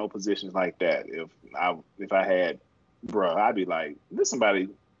me in no positions like that. If I had, bro, I'd be like, there's somebody.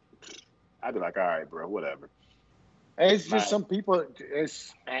 I'd be like, all right, bro, whatever. it's just some people.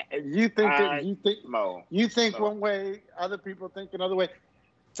 You think one way, other people think another way.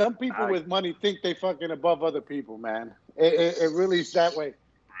 Some people with money think they fucking above other people, man. It really is that way.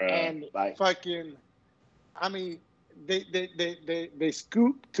 And fucking, I mean, they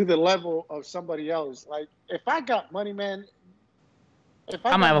scoop to the level of somebody else. Like, if I got money, man, I'm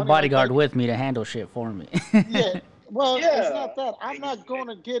gonna have a bodyguard with me to handle shit for me. Yeah. Well, it's not that. I'm not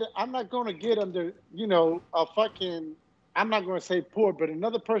gonna get under, a fucking. I'm not gonna say poor, but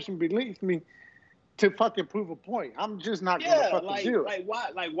another person beneath me to fucking prove a point. I'm just not gonna fucking do it.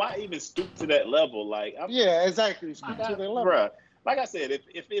 Why even stoop to that level? Yeah, exactly. Stoop to that level. Bruh, like I said,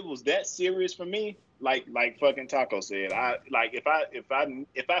 if it was that serious for me, like fucking Taco said, if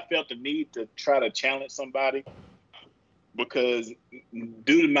I felt the need to try to challenge somebody, because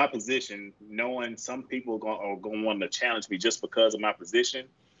due to my position, knowing some people are going to want to challenge me just because of my position,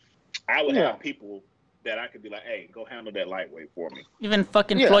 I would have people that I could be like, hey, go handle that lightweight for me. Even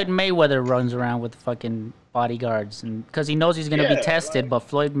fucking Floyd Mayweather runs around with fucking bodyguards, and because he knows he's going to be tested, but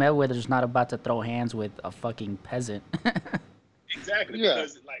Floyd Mayweather's not about to throw hands with a fucking peasant. Exactly. Yeah.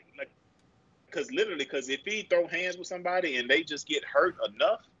 Because if he throw hands with somebody and they just get hurt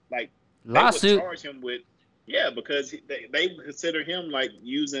enough, lawsuit. They would charge him with, because they consider him like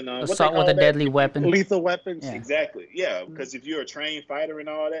using assault with a deadly weapon, lethal weapons. Yeah. Exactly. Yeah, because if you're a trained fighter and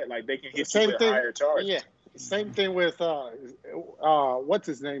all that, they can hit you with higher charges. Yeah. Same thing with what's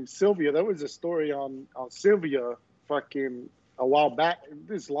his name, Sylvia. There was a story on Sylvia fucking a while back.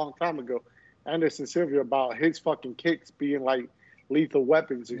 This is a long time ago. Anderson Sylvia about his fucking kicks being like lethal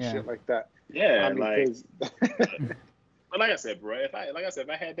weapons and shit like that. Yeah, but like I said, bro, if I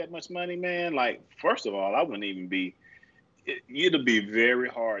had that much money, man, first of all, I wouldn't even be. It'd be very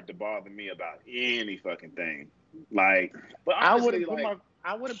hard to bother me about any fucking thing. But honestly,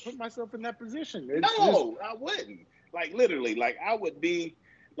 I wouldn't put myself in that position. I wouldn't. Literally, I would be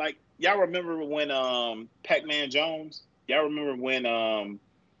y'all remember when Pac-Man Jones? Y'all remember when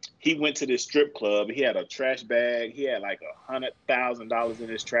he went to this strip club? He had a trash bag. He had $100,000 in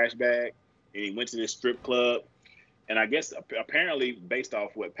his trash bag, and he went to this strip club. And I guess apparently, based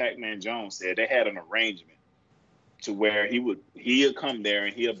off what Pac-Man Jones said, they had an arrangement to where he'll come there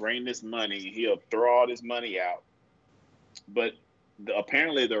and he'll bring this money, he'll throw all this money out. But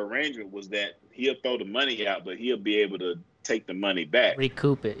apparently the arrangement was that he'll throw the money out, but he'll be able to take the money back.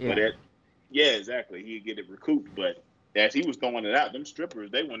 Recoup it, yeah. Exactly. He'll get it recouped. But as he was throwing it out, them strippers,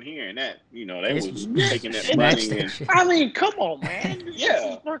 they weren't hearing that. They was taking that money. I mean, come on, man. This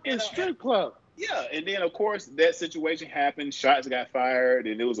is fucking strip club. Yeah, and then of course that situation happened. Shots got fired,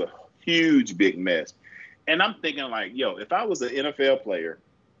 and it was a huge, big mess. And I'm thinking if I was an NFL player,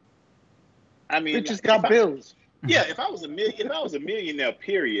 I mean, it just got bills. Yeah, if I was a millionaire,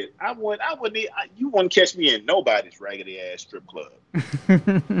 period, you wouldn't catch me in nobody's raggedy ass strip club.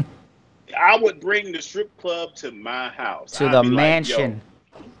 I would bring the strip club to my house. To the mansion.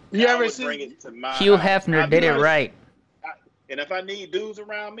 You ever seen bring it to my Hugh house. Hefner did it right. And if I need dudes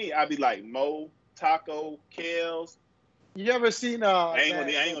around me, I'd be like Mo, Taco, Kels. You ever seen I ain't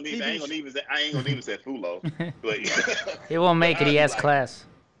gonna even say Fulo, but he won't make it. He has class.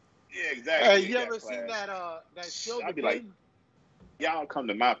 Yeah, exactly. You ever seen that show? I'd be like, y'all come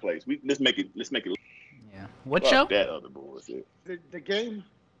to my place. Let's make it. Yeah. What show? That other bullshit. The Game.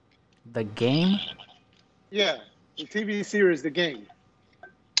 The Game. Yeah, the TV series, The Game.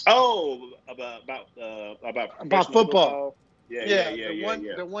 Oh, about football. Yeah.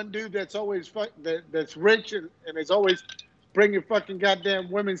 The one dude that's always that's rich and is always bringing fucking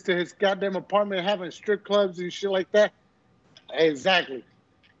goddamn women to his goddamn apartment, having strip clubs and shit like that. Exactly.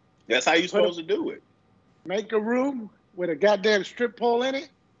 That's how you're supposed to do it. Make a room with a goddamn strip pole in it.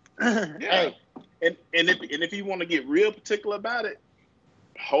 Hey. And if you want to get real particular about it,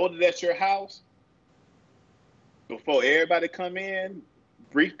 hold it at your house before everybody come in.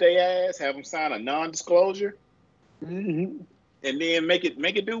 Brief their ass, have them sign a non-disclosure, and then make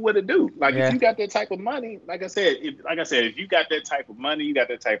it do what it do. If you got that type of money, like I said, if you got that type of money, you got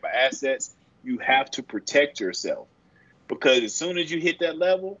that type of assets, you have to protect yourself, because as soon as you hit that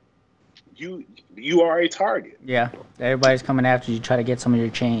level, you are a target. Yeah, everybody's coming after you, try to get some of your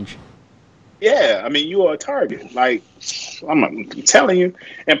change. Yeah, I mean, you are a target. Like I'm telling you,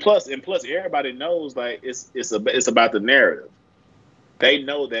 and plus, everybody knows like it's about the narrative. They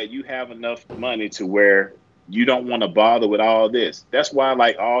know that you have enough money to where you don't want to bother with all this. That's why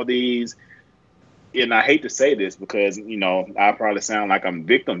like all these, and I hate to say this because I probably sound like I'm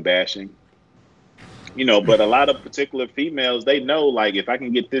victim bashing. But a lot of particular females, they know like if I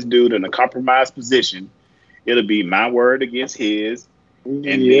can get this dude in a compromised position, it'll be my word against his, and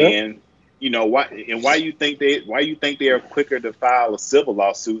then why you think they are quicker to file a civil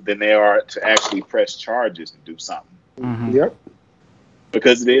lawsuit than they are to actually press charges and do something. Mm-hmm. Yep.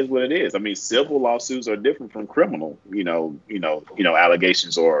 Because it is what it is. I mean, civil lawsuits are different from criminal,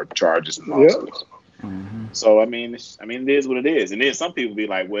 allegations or charges and lawsuits. Yep. Mm-hmm. So I mean, it is what it is. And then some people be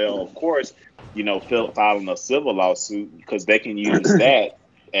like, well, of course, filing a civil lawsuit because they can use that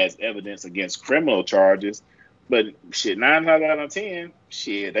as evidence against criminal charges. But shit, 9 out of 10,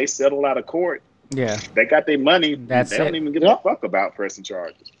 shit, they settle out of court. Yeah, They got their money. That's they don't it. even give a fuck about pressing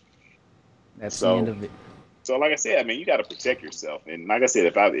charges. that's So- the end of it. So, like I said, I mean, you got to protect yourself. And like I said,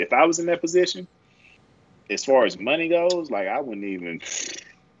 if I was in that position, as far as money goes, like I wouldn't even,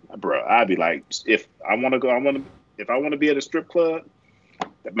 bro. I'd be like, if I want to be at a strip club,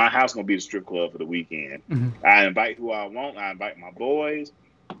 my house gonna be the strip club for the weekend. Mm-hmm. I invite who I want. I invite my boys.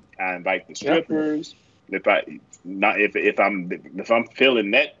 I invite the strippers. If I'm feeling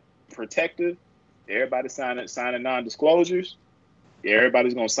that protective, everybody signing non-disclosures.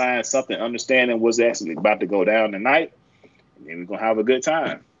 Everybody's gonna sign something, understanding what's actually about to go down tonight, and then we're gonna have a good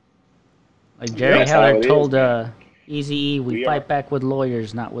time. Like Jerry That's how Heller it told is, Eazy-E, we fight back with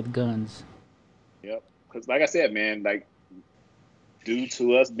lawyers, not with guns. Yep. Because like I said, man, like due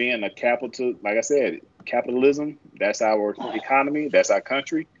to us being capitalism, that's our economy, that's our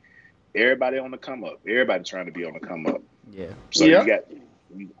country. Everybody on the come up. Everybody trying to be on the come up. Yeah. So you got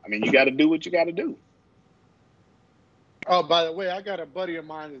to do what you got to do. Oh, by the way, I got a buddy of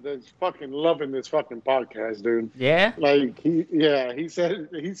mine that's fucking loving this fucking podcast, dude. Yeah? Like he said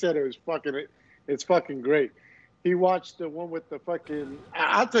it was fucking, it's fucking great. He watched the one with the fucking,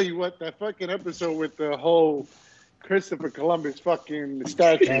 I'll tell you what, that fucking episode with the whole Christopher Columbus fucking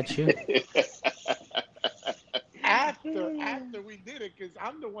statue. After we did it, because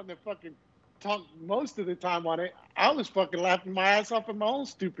I'm the one that fucking talked most of the time on it, I was fucking laughing my ass off at my own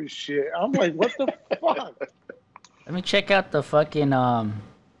stupid shit. I'm like, what the fuck? Let me check out the fucking Even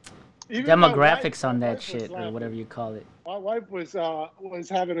demographics my on that wife was shit, or laughing. whatever you call it. My wife was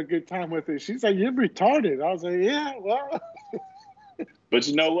having a good time with it. She's like, "You're retarded." I was like, "Yeah, well." But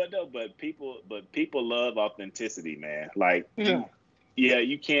you know what though? But people love authenticity, man. Like, you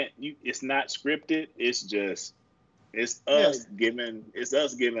can't. It's not scripted. It's just us giving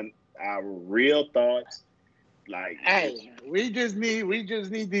our real thoughts. Like, hey, we just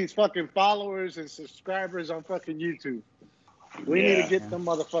need these fucking followers and subscribers on fucking YouTube. We need to get them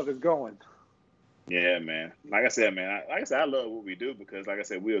motherfuckers going. Yeah, man. Like I said, I love what we do because, like I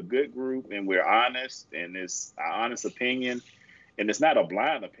said, we're a good group and we're honest, and it's our honest opinion, and it's not a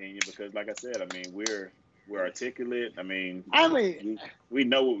blind opinion because, like I said, I mean we're articulate. I mean we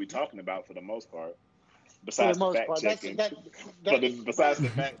know what we're talking about for the most part. Besides the fact checking, besides the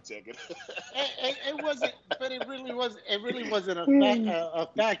fact checking, it wasn't. But it really wasn't a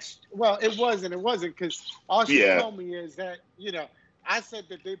fact. Well, it wasn't because all she told me is that I said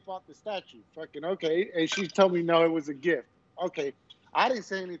that they bought the statue. Fucking okay, and she told me no, it was a gift. Okay, I didn't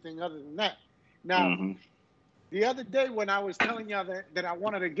say anything other than that. Now, the other day when I was telling y'all that I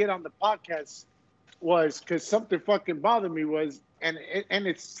wanted to get on the podcast was because something fucking bothered me was. And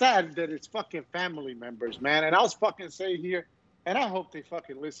it's sad that it's fucking family members, man. And I was fucking saying here, and I hope they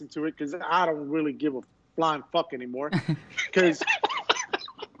fucking listen to it because I don't really give a flying fuck anymore. Because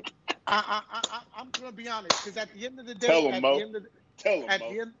I'm gonna be honest. Because at the end of the day, at the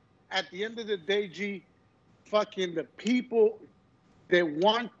end of the day, G, fucking the people that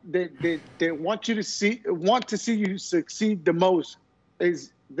want you to see you succeed the most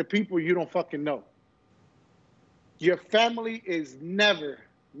is the people you don't fucking know. Your family is never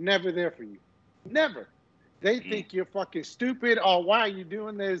there for you. Never. They think you're fucking stupid. Oh, why are you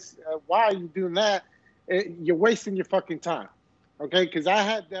doing this? Why are you doing that? You're wasting your fucking time. Okay? Because I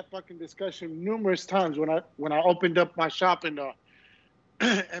had that fucking discussion numerous times when I opened up my shop in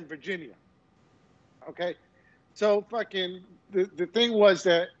Virginia. Okay? So fucking the thing was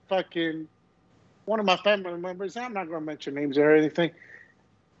that fucking one of my family members, I'm not going to mention names or anything,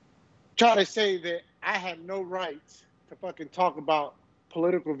 try to say that I had no rights to fucking talk about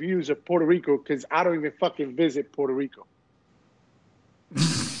political views of Puerto Rico because I don't even fucking visit Puerto Rico.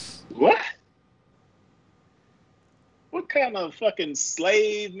 What? kind of fucking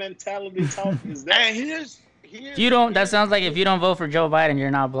slave mentality talk is that? And here's If you don't, that sounds like if you don't vote for Joe Biden,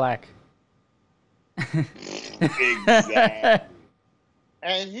 you're not black. Exactly.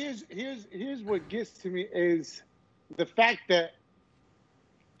 And here's what gets to me is the fact that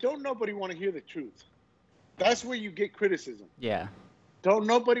don't nobody want to hear the truth. That's where you get criticism. Yeah. Don't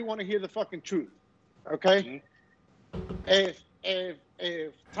nobody want to hear the fucking truth. Okay? Mm-hmm.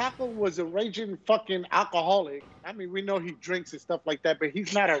 If Taco was a raging fucking alcoholic, I mean, we know he drinks and stuff like that, but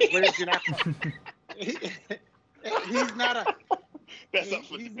he's not a raging alcoholic. He's not a. That's up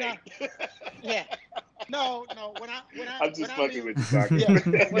for debate. Yeah. No. I'm just fucking with you, Yeah.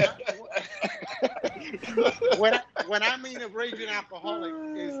 When I mean a raging alcoholic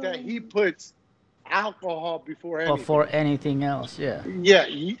is that he puts alcohol before anything else. Yeah. Yeah.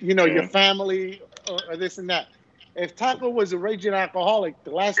 You know, your family or this and that. If Taco was a raging alcoholic,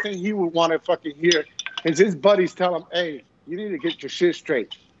 the last thing he would want to fucking hear is his buddies tell him, "Hey, you need to get your shit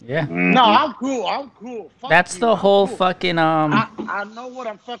straight." Yeah. Mm-hmm. No, I'm cool. Fuck That's you, the whole cool. fucking I know what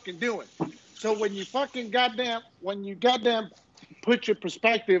I'm fucking doing. So when you goddamn put your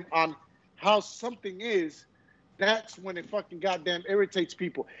perspective on how something is, that's when it fucking goddamn irritates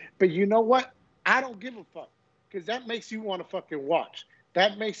people. But you know what? I don't give a fuck, because that makes you want to fucking watch.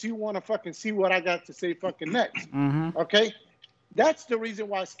 That makes you want to fucking see what I got to say fucking next. Mm-hmm. Okay? That's the reason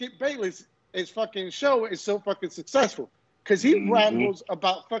why Skip Bayless' fucking show is so fucking successful. Because he rambles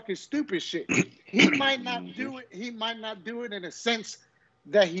about fucking stupid shit. He might not do it. He might not do it in a sense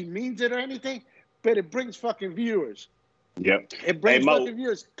that he means it or anything, but it brings fucking viewers. Yep. It brings fucking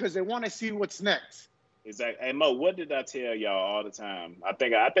viewers because they want to see what's next. Exactly. Hey Mo, what did I tell y'all all the time? I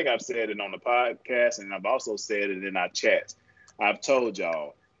think I've said it on the podcast, and I've also said it in our chats. I've told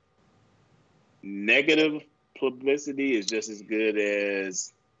y'all, negative publicity is just as good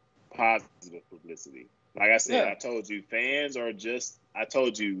as positive publicity. Like I said, yeah. I told you haters are just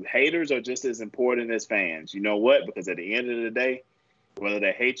as important as fans. You know what? Because at the end of the day, whether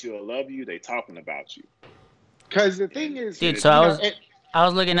they hate you or love you, they talking about you. Because the thing is, dude. So I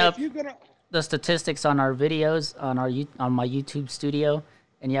was looking up the statistics on our videos on my YouTube studio,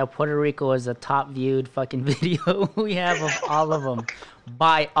 and yeah, Puerto Rico is the top viewed fucking video we have of all of them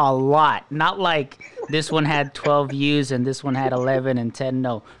by a lot. Not like this one had 12 views and this one had 11 and 10.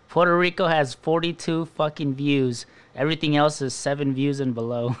 No, Puerto Rico has 42 fucking views. Everything else is 7 views and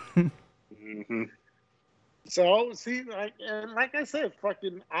below. Mm-hmm. So see, like I said,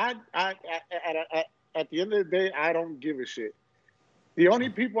 fucking, at the end of the day, I don't give a shit. The only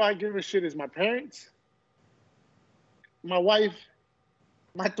people I give a shit is my parents, my wife,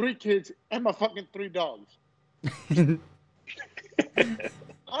 my 3 kids, and my fucking 3 dogs.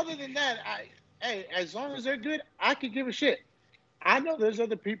 Other than that, as long as they're good, I could give a shit. I know there's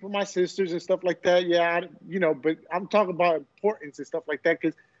other people, my sisters and stuff like that. Yeah, but I'm talking about importance and stuff like that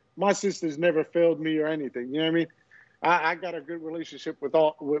because my sisters never failed me or anything. You know what I mean? I got a good relationship with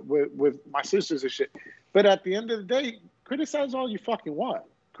my sisters and shit. But at the end of the day, criticize all you fucking want.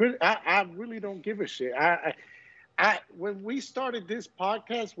 I really don't give a shit. When we started this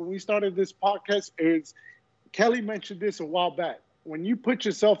podcast, is Kelly mentioned this a while back. When you put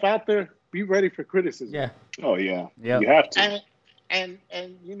yourself out there, be ready for criticism. Yeah. Oh yeah. Yep. You have to. And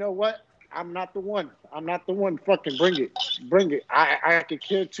you know what? I'm not the one. Fucking bring it. I could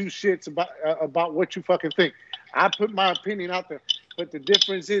care 2 shits about what you fucking think. I put my opinion out there. But the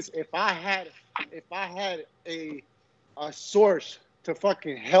difference is if I had a source to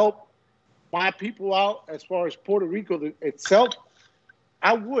fucking help my people out as far as Puerto Rico itself,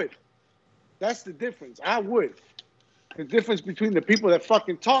 I would. That's the difference. I would. The difference between the people that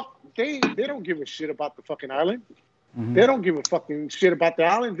fucking talk, they don't give a shit about the fucking island. Mm-hmm. They don't give a fucking shit about the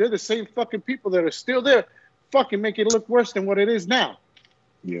island. They're the same fucking people that are still there, fucking make it look worse than what it is now.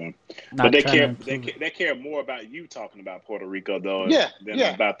 Yeah, but they care more about you talking about Puerto Rico though, than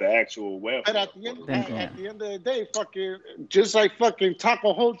about the actual welfare. But at the end of the day, fucking just like fucking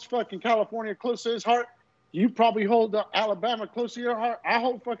Taco holds fucking California close to his heart, you probably hold Alabama close to your heart. I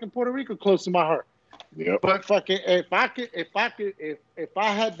hold fucking Puerto Rico close to my heart. Yeah. But fucking if I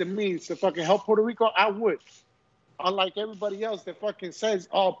had the means to fucking help Puerto Rico, I would. Unlike everybody else that fucking says,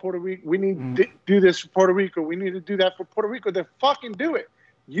 "Oh, Puerto Rico, we need to do this for Puerto Rico. We need to do that for Puerto Rico." Then fucking do it.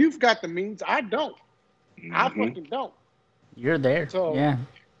 You've got the means. I don't. Mm-hmm. I fucking don't. You're there. So, yeah.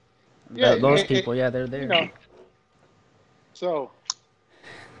 Those people, they're there. So.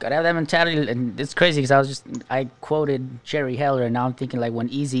 Gotta have that mentality, and it's crazy because I quoted Jerry Heller, and now I'm thinking like when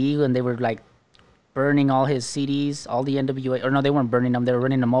Eazy-E, when they were like burning all his CDs, all the NWA, or no, they weren't burning them, they were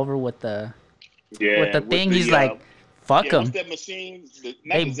running them over with the thing. He's like, fuck them. What's that machine?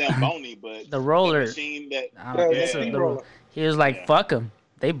 Not the Zamboni, but the roller. The machine that. He was like, fuck them.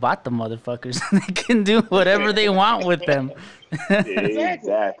 They bought the motherfuckers. They can do whatever they want with them.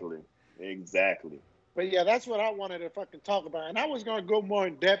 Exactly. But yeah, that's what I wanted to fucking talk about. And I was going to go more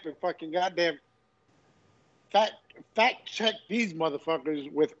in depth and fucking goddamn fact check these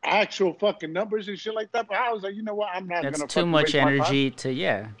motherfuckers with actual fucking numbers and shit like that. But I was like, you know what? I'm not going to. That's too much energy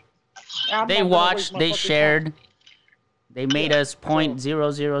to, They watched, they shared. Time. They made us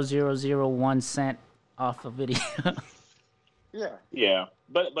 0.00001 cent off a video. Yeah.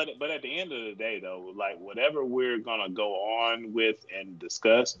 But at the end of the day, though, like whatever we're gonna go on with and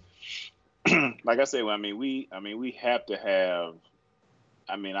discuss, like I said, we have to have.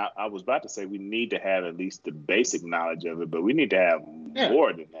 I was about to say we need to have at least the basic knowledge of it, but we need to have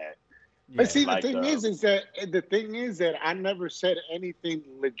more than that. But see, the thing is that I never said anything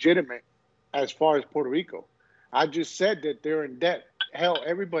legitimate as far as Puerto Rico. I just said that they're in debt. Hell,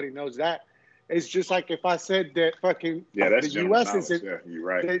 everybody knows that. It's just like if I said that fucking that's the U.S. is in, you're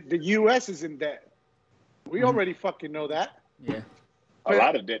right. The U.S. is in debt. We already fucking know that. Yeah. A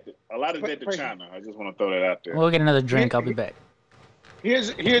lot of debt to China. I just want to throw that out there. We'll get another drink. I'll be back. Here's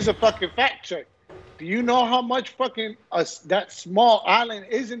a fucking fact check. Do you know how much fucking that small island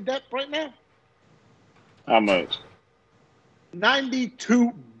is in debt right now? How much?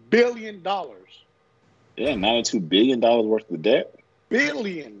 $92 billion. Yeah, $92 billion worth of debt.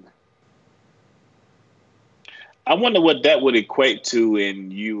 Billion. I wonder what that would equate to in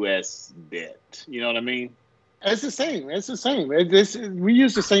U.S. debt. You know what I mean? It's the same. We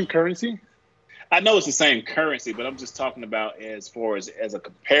use the same currency. I know it's the same currency, but I'm just talking about as far as a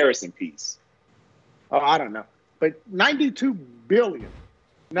comparison piece. Oh, I don't know. But $92 billion.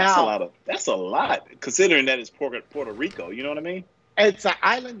 Now, that's a lot, considering that it's Puerto Rico. You know what I mean? It's an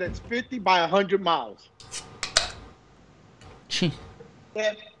island that's 50 by 100 miles. Gee.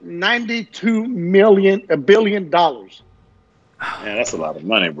 $92 billion. Man, that's a lot of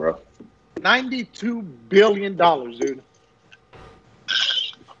money, bro. $92 billion, dude.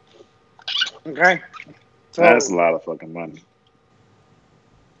 Okay? So, that's a lot of fucking money.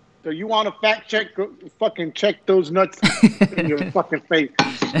 So you want to fact check, fucking check those nuts in your fucking face.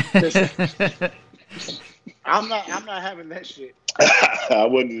 I'm not having that shit. I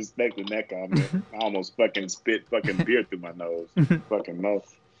wasn't expecting that comment. I almost fucking spit fucking beer through my nose. Fucking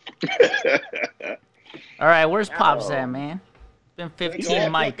mouth. All right, where's Pops at, man? It's been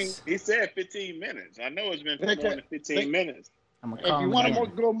 15 mics. He said 15 minutes. I know it's been more than 15 minutes. If you want to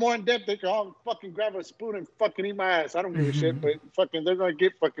go more in depth, they can all fucking grab a spoon and fucking eat my ass. I don't give a shit, but fucking they're gonna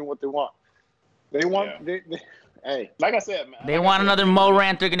get fucking what they want. They want. Hey, like I said, man. They want another Mo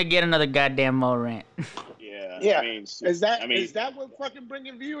rant. They're gonna get another goddamn Mo rant. Yeah. Is that what fucking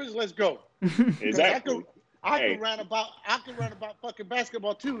bringing viewers? Let's go. Exactly. I can rant about fucking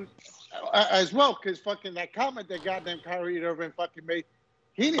basketball too, as well. Because fucking that comment that goddamn Kyrie Irving fucking made.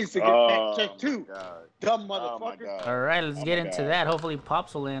 He needs to get fact checked too. Dumb motherfucker. All right, let's get into that. Hopefully,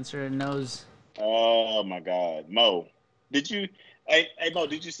 Pops will answer and knows. Oh my God, Mo, did you? Hey, Mo,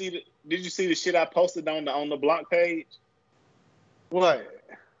 did you see the shit I posted on the block page? What?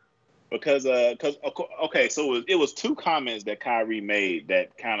 Because okay, so it was two comments that Kyrie made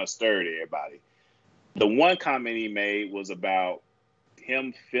that kind of stirred everybody. The one comment he made was about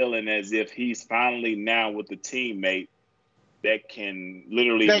him feeling as if he's finally now with the teammate that can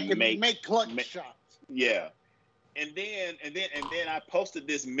literally make clutch shots. Yeah. And then I posted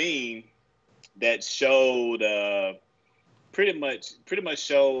this meme that showed pretty much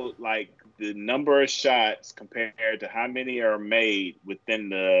showed like the number of shots compared to how many are made within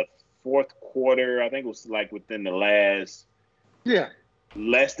the fourth quarter. I think it was like within the last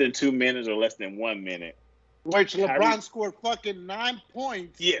less than 2 minutes or less than 1 minute. Which LeBron scored fucking 9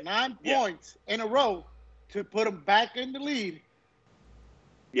 points. Yeah. 9 points in a row to put him back in the lead.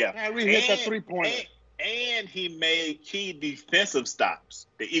 Yeah. Kyrie hit that 3-pointer. And he made key defensive stops.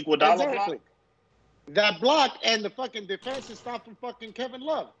 The Iguodala block. That block and the fucking defensive stop from fucking Kevin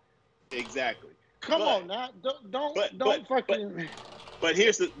Love. Exactly. Come on now. Don't fucking... But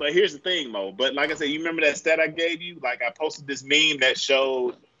here's the thing, Mo. But like I said, you remember that stat I gave you? Like I posted this meme that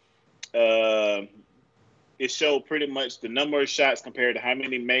showed it showed pretty much the number of shots compared to how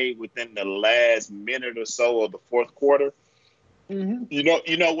many made within the last minute or so of the fourth quarter. Mm-hmm.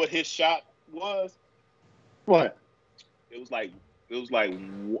 You know what his shot was? What? It was like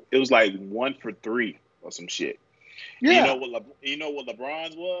 1 for 3 or some shit. Yeah. You know what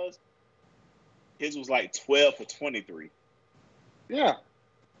LeBron's was? His was like 12 for 23. Yeah.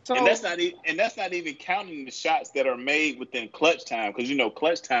 So, and that's not even counting the shots that are made within clutch time, because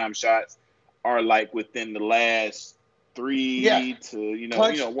clutch time shots are like within the last 3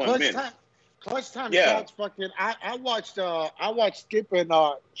 to one minute. Clutch time Yeah. shots. Fucking, I watched Skip and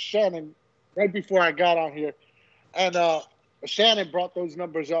Shannon right before I got on here, and Shannon brought those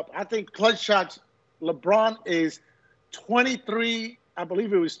numbers up. I think clutch shots. LeBron is 23. I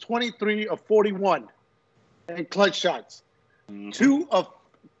believe it was 23 of 41 in clutch shots. Mm-hmm.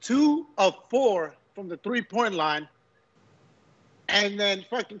 2 of 4 from the 3-point line, and then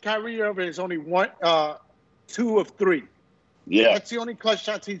fucking Kyrie Irving is only 2 of 3. Yeah, that's the only clutch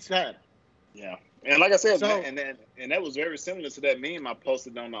shots he's had. Yeah, and like I said, and that was very similar to that meme I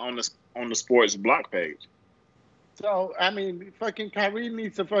posted on the sports block page. So I mean, fucking Kyrie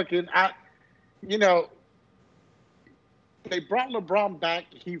needs to fucking they brought LeBron back.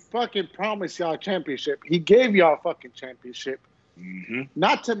 He fucking promised y'all a championship. He gave y'all a fucking championship. Mm-hmm.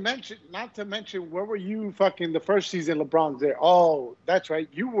 Not to mention, where were you fucking the first season LeBron's there? Oh, that's right.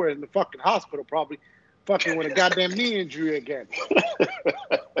 You were in the fucking hospital probably fucking with a goddamn knee injury again.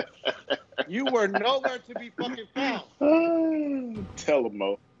 You were nowhere to be fucking found. Tell him,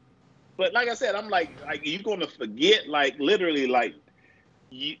 Mo. But like I said, I'm like you're going to forget, like literally, like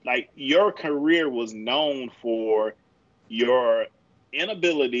your career was known for your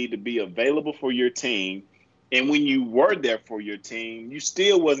inability to be available for your team. And when you were there for your team, you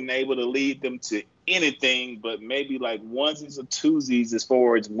still wasn't able to lead them to anything but maybe like onesies or twosies as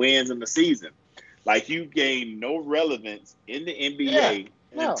far as wins in the season. Like you gained no relevance in the NBA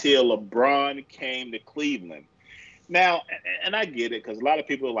until LeBron came to Cleveland. Now, and I get it because a lot of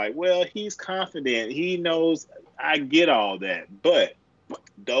people are like, well, he's confident. He knows. I get all that. But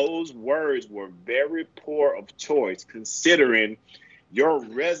those words were very poor of choice considering your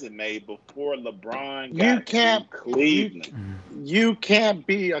resume before LeBron got to Cleveland. You can't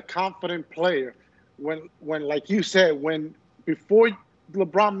be a confident player when like you said, before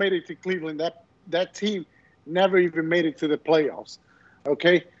LeBron made it to Cleveland, that team never even made it to the playoffs.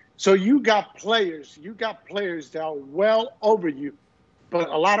 Okay? So you got players that are well over you, but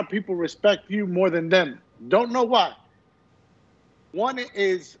a lot of people respect you more than them. Don't know why. One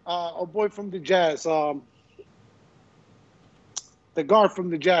is a boy from the Jazz, the guard from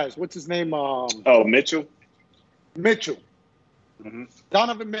the Jazz. What's his name? Mitchell. Mitchell. Mm-hmm.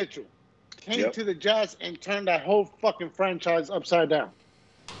 Donovan Mitchell came to the Jazz and turned that whole fucking franchise upside down.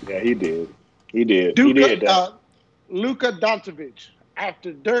 Yeah, he did. He did that. Luka Doncic,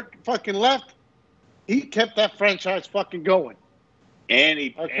 after Dirk fucking left, he kept that franchise fucking going. And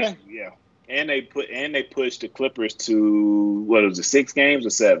and they pushed the Clippers to what was it, 6 games or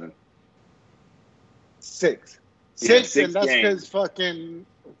 7? 6. Yeah, 6, and that's because Porzingis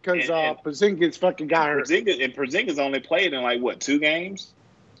fucking got hurt. Porzingis only played in like what, 2 games?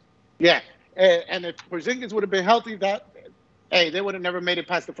 Yeah, and if Porzingis would have been healthy, they would have never made it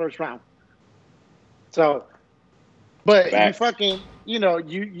past the first round. So, but you fucking,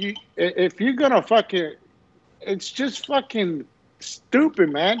 you if you're gonna fucking, it's just fucking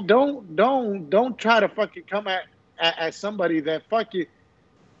stupid, man. Don't try to fucking come at somebody that fucking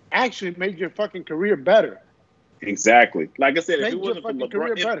actually made your fucking career better. Exactly. Like I said, if it wasn't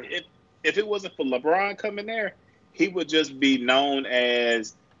for LeBron coming there, he would just be known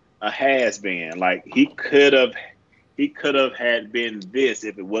as a has-been. Like he could have had been this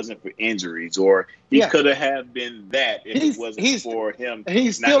if it wasn't for injuries, or he could have been that if it wasn't for him.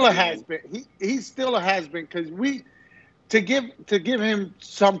 He's still a has-been. He's still a has-been because to give him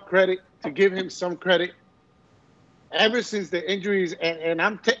some credit, ever since the injuries, and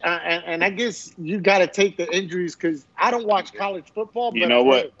I guess you got to take the injuries because I don't watch college football. But you know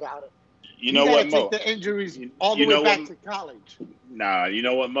what? You know what, Mo? Take the injuries all the way back to college. Nah, you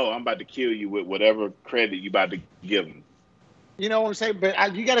know what, Mo? I'm about to kill you with whatever credit you about to give him. You know what I'm saying?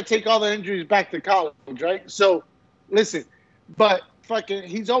 But you got to take all the injuries back to college, right? So, listen, but fucking,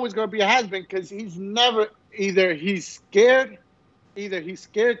 he's always going to be a has-been because he's never either he's scared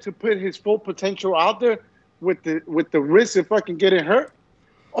to put his full potential out there with the risk of fucking getting hurt,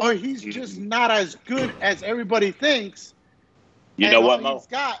 or he's just not as good as everybody thinks. You know what, Mo?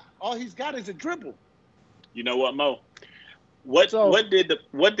 All he's got is a dribble. You know what, Mo? What did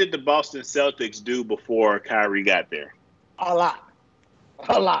the Boston Celtics do before Kyrie got there? A lot.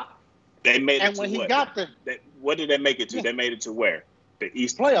 They made it and to when what? He got there. What did they make it to? Yeah. They made it to where? The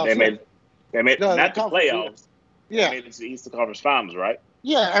East playoffs. They made not the playoffs. Yeah. They made it to the Eastern Conference Finals, right?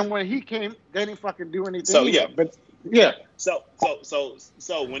 Yeah, and when he came, they didn't fucking do anything. So either. But yeah. So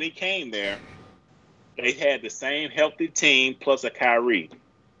when he came there, they had the same healthy team plus a Kyrie.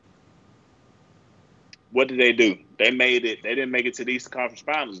 What did they do? They made it. They didn't make it to the Eastern Conference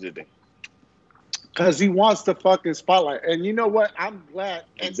Finals, did they? Because he wants the fucking spotlight. And you know what? I'm glad.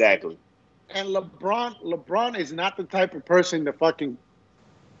 Exactly. And LeBron is not the type of person to fucking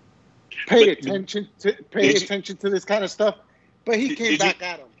pay attention to this kind of stuff. But he came back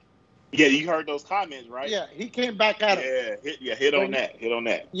at him. Yeah, you heard those comments, right? Yeah, he came back at him. Hit on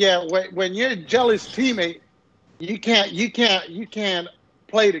that. Yeah, when you're a jealous teammate, you can't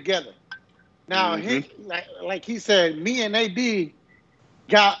play together. Now, like he said, me and AD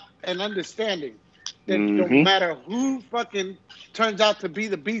got an understanding that no matter who fucking turns out to be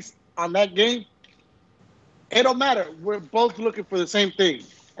the beast on that game, it don't matter. We're both looking for the same thing,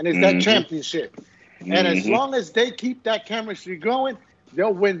 and it's that championship. And as long as they keep that chemistry going,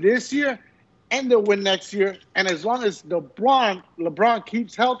 they'll win this year, and they'll win next year. And as long as LeBron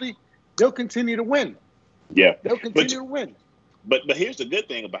keeps healthy, they'll continue to win. Yeah, they'll continue to win. But here's the good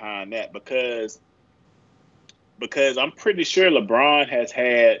thing behind that, because I'm pretty sure LeBron has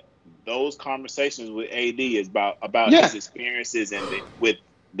had those conversations with AD about his experiences with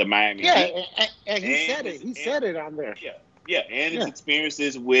the Miami Heat. And he said it. He said it on there. And his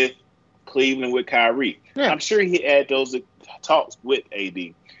experiences with Cleveland with Kyrie. Yeah. I'm sure he had those talks with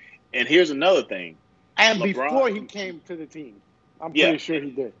AD. And here's another thing. And LeBron, before he came to the team, I'm pretty sure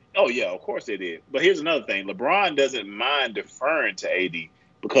he did. Oh, yeah, of course they did. But here's another thing. LeBron doesn't mind deferring to AD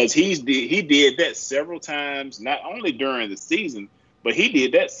because he did that several times, not only during the season, but he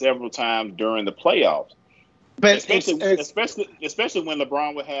did that several times during the playoffs. But especially when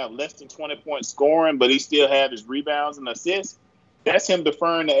LeBron would have less than 20 points scoring, but he still had his rebounds and assists. That's him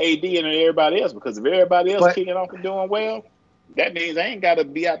deferring to AD and everybody else, because if everybody else kicking off and doing well, that means I ain't got to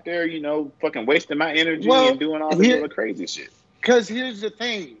be out there, fucking wasting my energy and doing all this other crazy shit. Because here's the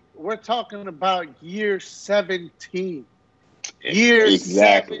thing. We're talking about year 17. Year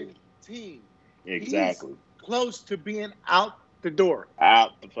 17. Exactly. He's close to being out the door.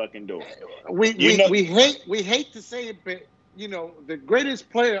 Out the fucking door. We hate to say it, but, the greatest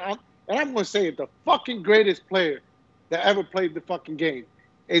player, and I'm going to say it, the fucking greatest player that ever played the fucking game,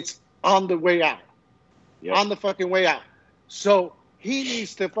 it's on the way out. Yep. On the fucking way out. So he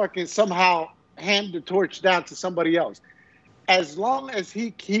needs to fucking somehow hand the torch down to somebody else. As long as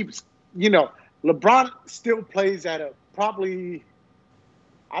he keeps, LeBron still plays at a probably,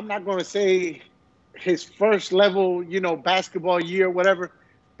 I'm not going to say his first level, basketball year, whatever,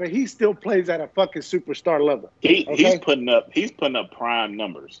 but he still plays at a fucking superstar level. He's putting up prime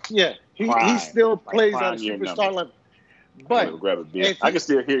numbers. Yeah, he still plays at a superstar level. But grab a beer. I can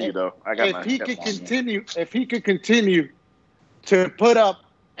still hear you though. If he could continue to put up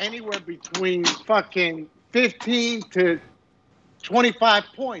anywhere between fucking 15 to 25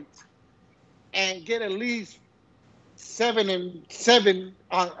 points and get at least 7 and 7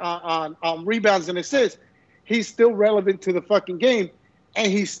 on rebounds and assists, he's still relevant to the fucking game,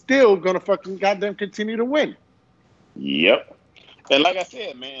 and he's still gonna fucking goddamn continue to win. Yep. And like I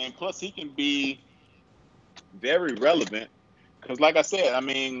said, man, plus he can be very relevant because, like I said,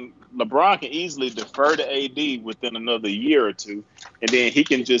 LeBron can easily defer to AD within another year or two, and then he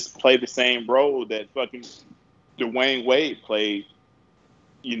can just play the same role that fucking Dwayne Wade played,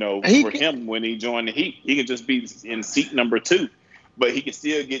 him when he joined the Heat. He can just be in seat number 2, but he can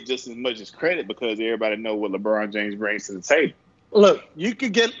still get just as much as credit because everybody know what LeBron James brings to the table. Look, you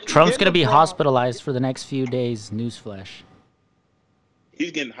could get Trump's going to be hospitalized for the next few days. Newsflash.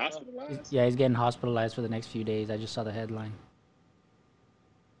 He's getting hospitalized? Yeah, he's getting hospitalized for the next few days. I just saw the headline.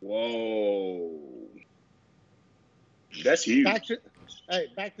 Whoa. That's huge.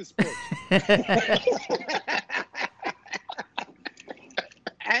 Back to sports.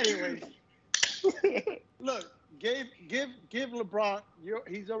 Anyways, look, give LeBron.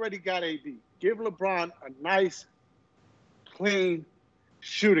 He's already got AD. Give LeBron a nice, clean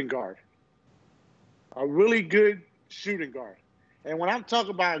shooting guard. A really good shooting guard. And when I'm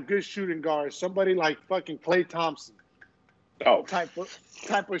talking about a good shooting guard, somebody like fucking Klay Thompson. Oh, type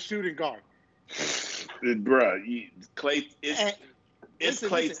of shooting guard. Bruh, Klay it's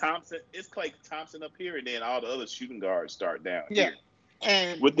Klay Thompson. It's Klay Thompson up here, and then all the other shooting guards start down here.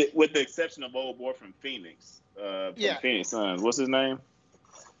 And with the exception of old boy from Phoenix, Phoenix Suns. What's his name?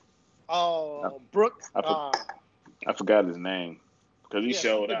 Oh, Brooke. I forgot his name because he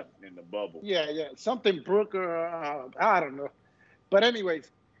showed up in the bubble. Yeah, something Brooke or I don't know. But anyways,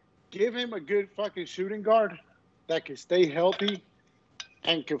 give him a good fucking shooting guard that can stay healthy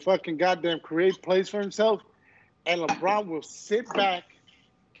and can fucking goddamn create plays for himself. And LeBron will sit back,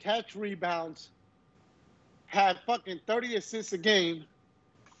 catch rebounds, have fucking 30 assists a game,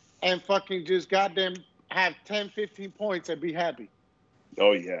 and fucking just goddamn have 10, 15 points and be happy.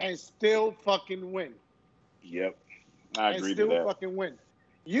 Oh, yeah. And still fucking win. Yep. I agree with that. And still fucking win.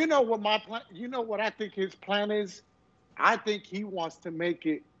 You know what my plan, what I think his plan is? I think he wants to make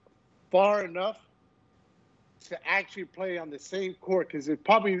it far enough to actually play on the same court, because it's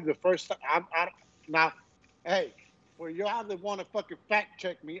probably the first time. Now, hey, for y'all that want to fucking fact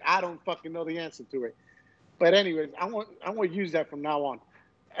check me, I don't fucking know the answer to it. But anyways, I want to use that from now on.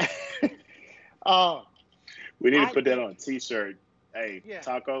 We need to put that on a T-shirt. Hey, Yeah.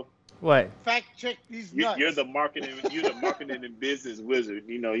 Taco. What? Fact check these nuts. You're the marketing. You're the marketing and business wizard.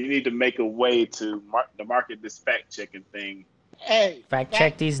 You know, you need to make a way to market this fact checking thing. Hey, Fact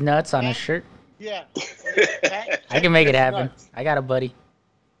check these nuts on a shirt. Yeah. I can make it happen. Nuts. I got a buddy.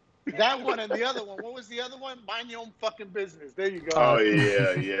 That one and the other one. What was the other one? Mind your own fucking business. There you go. Oh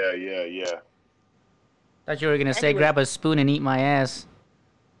yeah. Thought you were gonna say Anyway. grab a spoon and eat my ass.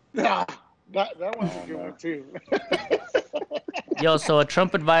 Nah, that one's a good one too. Yo, so a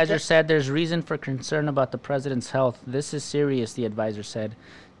Trump advisor said there's reason for concern about the president's health. This is serious, the advisor said.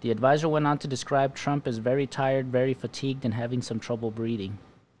 The advisor went on to describe Trump as very tired, very fatigued, and having some trouble breathing.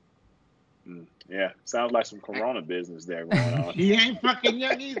 Yeah, sounds like some corona business there going on. He ain't fucking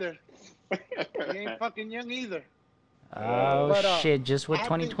young either. Oh, But, shit, just what I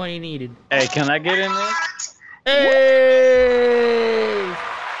 2020 needed. Hey, can I get in there? Hey!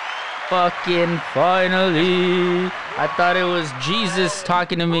 Fucking finally. I thought it was Jesus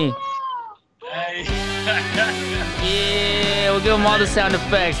talking to me. Hey. Yeah, we'll give them all the sound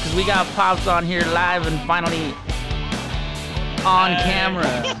effects because we got Pops on here live and finally on camera.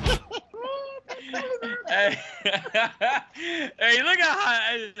 Hey. Hey, look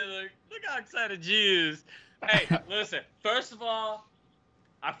how excited G is. Hey, listen. First of all,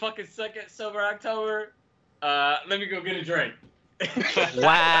 I fucking suck at Sober October. Let me go get a drink.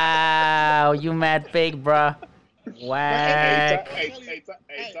 Wow, you mad fake, bruh. Whack. Hey, Taco.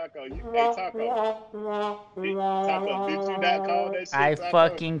 Taco, did you not call that shit, I Taco?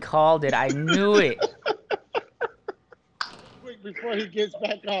 fucking called it. I knew it. Quick before he gets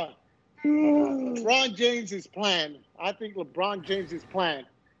back on. LeBron James's plan. I think LeBron James's plan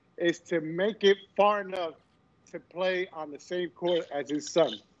is to make it far enough to play on the same court as his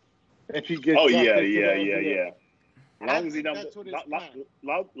son. If he gets. Oh drafted yeah. to the NBA. Long as he don't, that's what his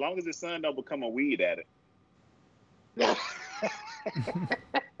long as his son don't become a weed addict.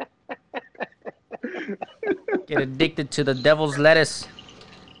 Get addicted to the devil's lettuce.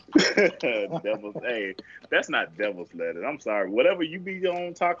 Devil's, hey, that's not devil's lettuce. I'm sorry. Whatever you be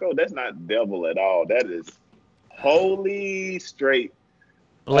on, Taco, that's not devil at all. That is holy straight.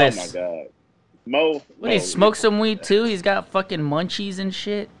 Bliss. Oh my God. Mo. What, he smoked some weed too? He's got fucking munchies and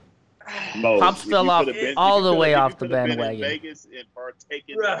shit? Mo, Pops if fell you off could've been- all if you the could've- way if you off the could've been bandwagon. in Vegas and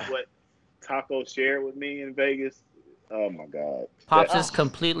partaking in what Taco shared with me in Vegas. Oh my God. Pops That- is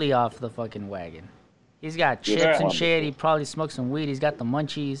completely off the fucking wagon. He's got Yeah, chips and wonderful. shit. He probably smoked some weed. He's got the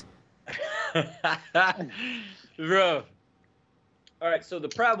munchies. Bro. All right, so the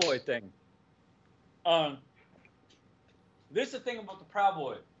Proud Boy thing. This is the thing about the Proud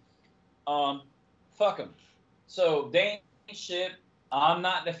Boy. Fuck him. So they ain't shit. I'm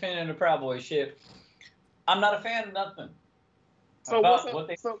not defending the Proud Boy shit. I'm not a fan of nothing. So about what's up? what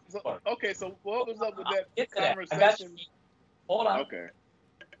they Okay, so what was up with that Get to that. I got conversation? you. Hold on. Okay.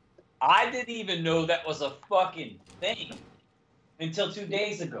 I didn't even know that was a fucking thing until 2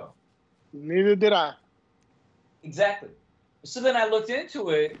 days ago. Neither did I. Exactly. So then I looked into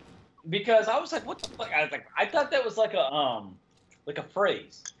it because I was like, "What the fuck?" I thought that was like a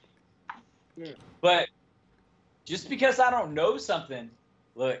phrase. Yeah. But just because I don't know something,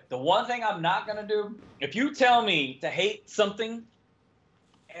 look, the one thing I'm not gonna do, if you tell me to hate something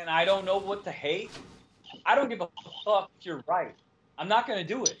and I don't know what to hate, I don't give a fuck if you're right. I'm not gonna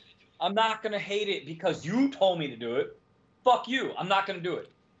do it. I'm not gonna hate it because you told me to do it. Fuck you. I'm not gonna do it.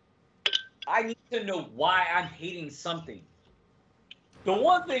 I need to know why I'm hating something. The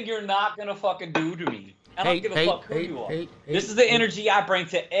one thing you're not gonna fucking do to me, I don't give a fuck who you are. This is the energy I bring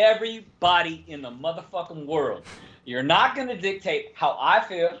to everybody in the motherfucking world. You're not gonna dictate how I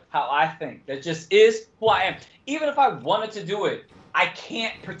feel, how I think. That just is who I am. Even if I wanted to do it, I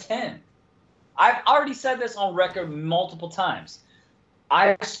can't pretend. I've already said this on record multiple times.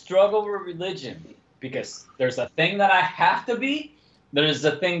 I struggle with religion because there's a thing that I have to be, there's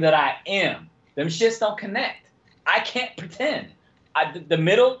a thing that I am. Them shits don't connect. I can't pretend. The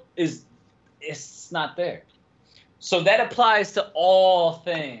middle it's not there. So that applies to all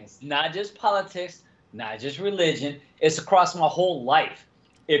things, not just politics, not just religion. It's across my whole life.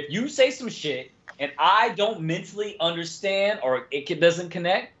 If you say some shit and I don't mentally understand or it doesn't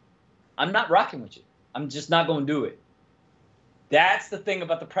connect, I'm not rocking with you. I'm just not going to do it. That's the thing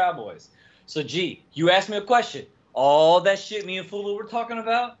about the Proud Boys. So, G, you asked me a question. All that shit me and Fulu were talking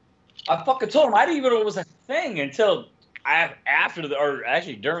about, I fucking told him I didn't even know it was a thing until after or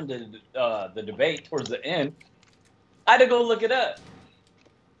actually during the debate towards the end, I had to go look it up.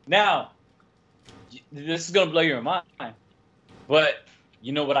 Now, this is gonna blow your mind, but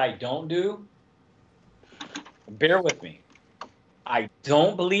you know what I don't do? Bear with me. I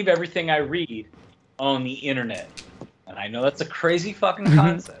don't believe everything I read on the internet, and I know that's a crazy fucking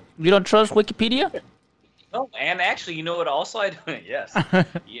concept. You don't trust Wikipedia? No, and actually, you know what? Also, I don't. Yes.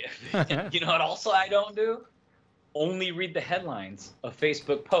 Yeah. You know what? Also, I don't do. Only read the headlines of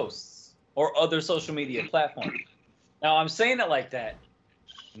Facebook posts or other social media platforms. Now, I'm saying it like that,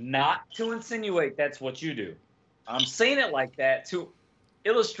 not to insinuate that's what you do. I'm saying it like that to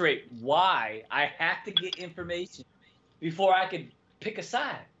illustrate why I have to get information before I could pick a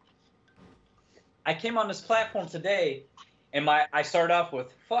side. I came on this platform today, and I started off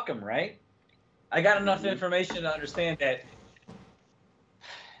with fuck them, right? I got enough information to understand that.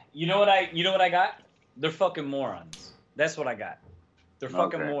 You know what I got? They're fucking morons. That's what I got. They're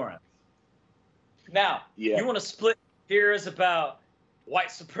fucking morons. Now, you want to split hairs about white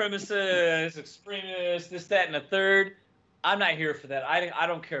supremacists, extremists, this, that, and the third. I'm not here for that. I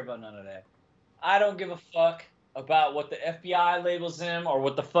don't care about none of that. I don't give a fuck about what the FBI labels them or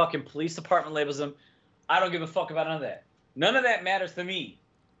what the fucking police department labels them. I don't give a fuck about none of that. None of that matters to me.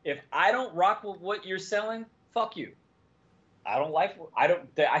 If I don't rock with what you're selling, fuck you. I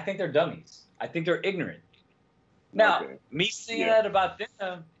think they're dummies. I think they're ignorant. Now, me saying that about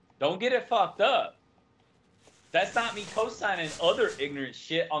them, don't get it fucked up. That's not me co-signing other ignorant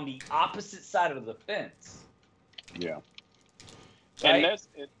shit on the opposite side of the fence. Yeah. Right?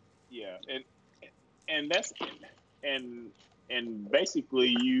 And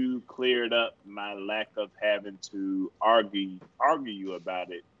basically you cleared up my lack of having to argue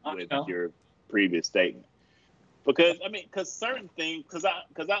about it with your previous statement. Because certain things,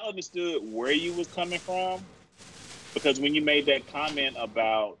 because I understood where you was coming from. Because when you made that comment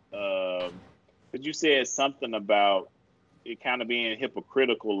about, because you said something about it kind of being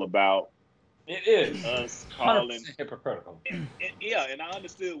hypocritical about it is us calling hypocritical. And I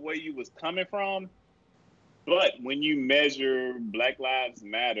understood where you was coming from. But when you measure Black Lives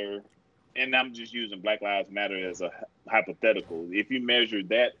Matter, and I'm just using Black Lives Matter as a hypothetical, if you measure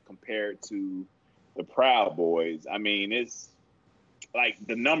that compared to the Proud Boys, I mean, it's like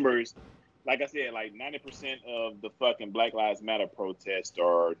the numbers, like I said, like 90% of the fucking Black Lives Matter protests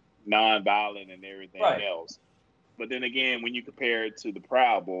are nonviolent and everything else. But then again, when you compare it to the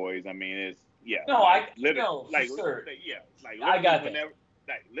Proud Boys, I mean, it's, I got that.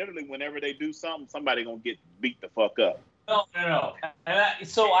 Like literally, whenever they do something, somebody gonna get beat the fuck up. No. And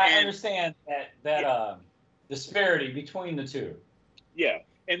I understand that disparity between the two. Yeah,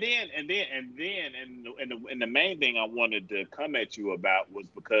 and the main thing I wanted to come at you about was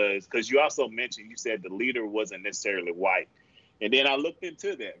because you also mentioned, you said the leader wasn't necessarily white, and then I looked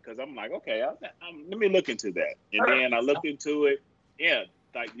into that because I'm like, okay, let me look into that, and then I looked into it. Yeah,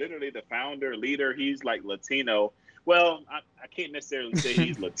 like literally the founder, leader, he's like Latino. Well, I can't necessarily say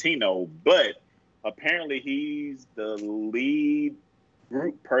he's Latino, but apparently he's the lead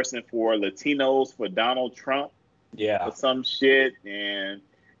group person for Latinos for Donald Trump. Yeah. Or some shit. And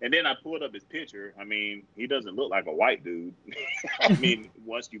then I pulled up his picture. I mean, he doesn't look like a white dude. I mean,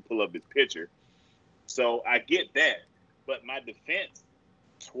 once you pull up his picture. So I get that. But my defense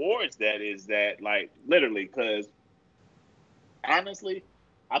towards that is that, like, literally, because honestly,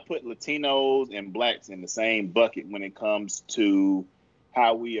 I put Latinos and blacks in the same bucket when it comes to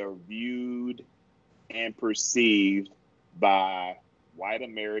how we are viewed and perceived by white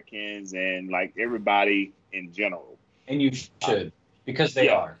Americans and like everybody in general. And you should, because they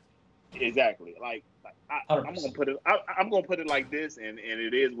are. Exactly. Like I'm gonna put it like this, and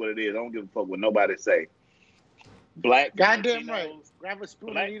it is what it is. I don't give a fuck what nobody say. Black, goddamn Latinos, right. Grab a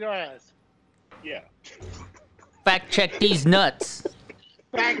spoon and eat our ass. Yeah. Fact check these nuts.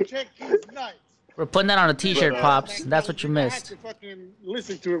 Fact check these nuts. We're putting that on a t-shirt, Pops. That's what you missed. I have to fucking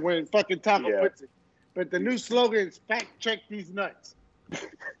listen to it when fucking Taco puts it. But the new slogan is fact check these nuts.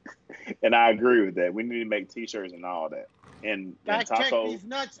 And I agree with that. We need to make t-shirts and all that. And fact Taco, check these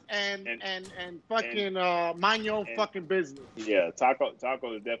nuts and fucking mind your own fucking business. Yeah, Taco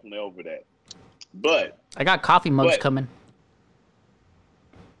is definitely over that. But I got coffee mugs coming.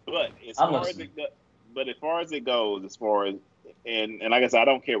 But as far as it goes, and like I said, I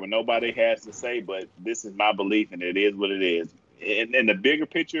don't care what nobody has to say, but this is my belief, and it is what it is. In the bigger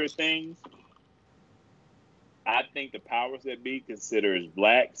picture of things, I think the powers that be considers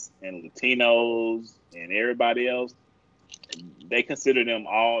blacks and Latinos and everybody else, they consider them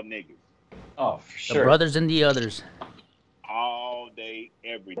all niggas. Oh, for sure. The brothers and the others. All day,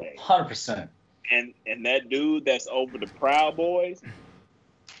 every day. 100%. And that dude that's over the Proud Boys,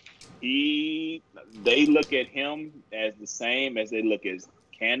 they look at him as the same as they look at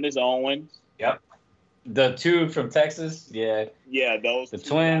Candace Owens. Yep. The two from Texas, yeah. Yeah, those the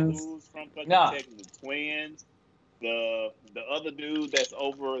two twins. yahoos from fucking Nah. Texas, the twins. The other dude that's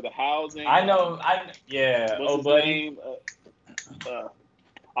over the housing. I know. Yeah. What's his buddy. name?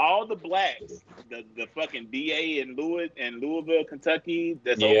 All the blacks, the fucking DA in Louisville, Kentucky.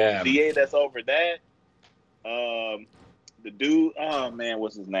 That's over the DA that's over that. The dude. Oh man,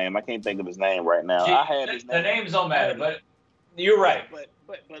 what's his name? I can't think of his name right now. I had his name. The names don't matter, but you're right.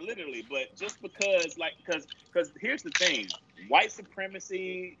 But literally, just because because here's the thing: white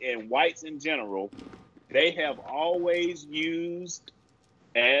supremacy and whites in general, they have always used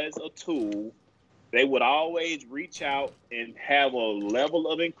as a tool. They would always reach out and have a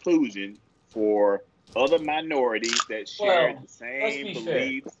level of inclusion for other minorities that share the same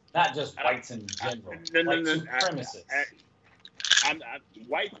beliefs. Fair. Not just whites in general. Supremacists.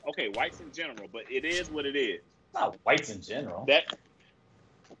 Whites in general, but it is what it is. It's not whites in general.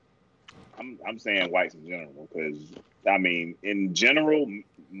 I'm saying whites in general because I mean in general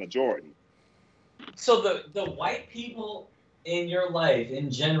majority. So the white people in your life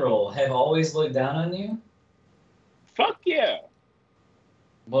in general have always looked down on you? Fuck yeah.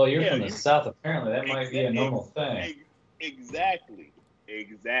 Well, you're from the South, apparently. That might be a normal thing. Exactly.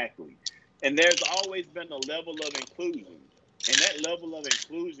 And there's always been a level of inclusion. And that level of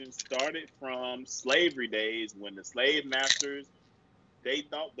inclusion started from slavery days when the slave masters, they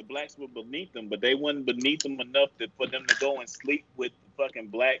thought the blacks were beneath them, but they weren't beneath them enough for them to go and sleep with the fucking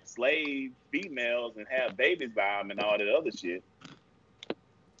black slave females and have babies by them and all that other shit.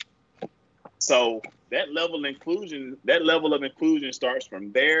 So that level of inclusion starts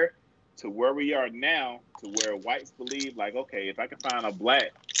from there to where we are now, to where whites believe like, okay, if I can find a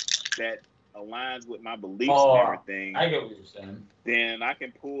black that aligns with my beliefs and everything, I get what you're saying. Then I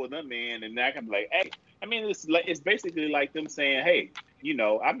can pull them in and I can be like, hey, I mean, it's basically like them saying, hey, you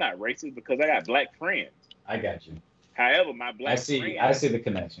know, I'm not racist because I got black friends. I got you. However, my black friends, I see the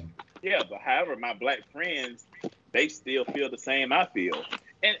connection. Yeah, but however, my black friends, they still feel the same I feel.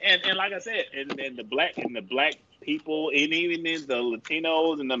 And like I said, and the black people, and even in the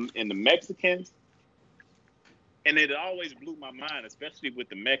Latinos and the Mexicans, and it always blew my mind, especially with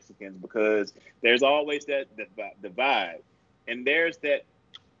the Mexicans, because there's always that divide, and there's that,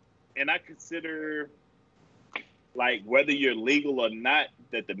 and I consider like whether you're legal or not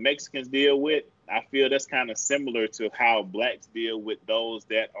that the Mexicans deal with, I feel that's kind of similar to how blacks deal with those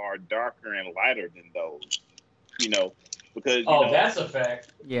that are darker and lighter than those, you know. Because that's a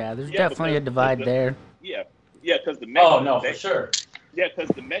fact. Yeah, there's definitely a divide there. Yeah, because the Mexicans, for sure. Yeah, because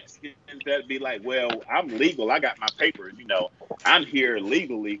the Mexicans that'd be like, well, I'm legal, I got my papers, you know, I'm here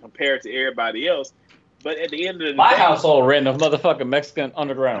legally compared to everybody else. But at the end of the day, my household ran the motherfucking Mexican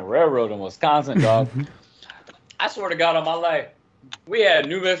Underground Railroad in Wisconsin, dog. I swear to God on my life, we had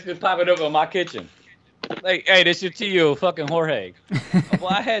New Mexicans popping up in my kitchen. Like, hey, this your Tio, fucking Jorge. Well,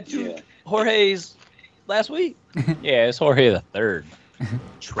 I had two Jorges last week. Yeah, it's Jorge the Third.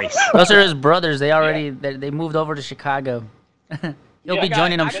 Trace. Those are his brothers. They already they moved over to Chicago. He'll be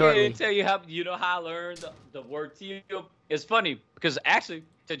joining them shortly. I didn't tell you how I learned the word Tio. It's funny because actually,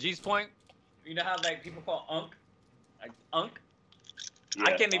 to G's point, you know how like people call Unk, like Unk. Yeah,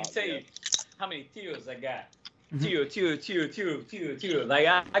 I can't even tell you how many Tios I got. Tio. Like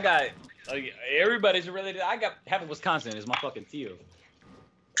I got everybody's related. I got half of Wisconsin is my fucking Tio.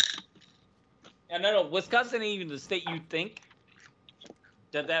 And no, Wisconsin ain't even the state you think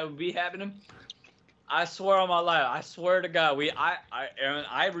that would be happening. I swear on my life. I swear to God,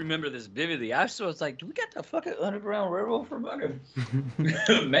 I remember this vividly. I was like, do we got the fucking Underground Railroad for fucking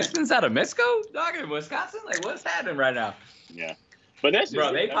Mexicans out of Mexico? Dog in Wisconsin? Like, what's happening right now? Yeah, but that's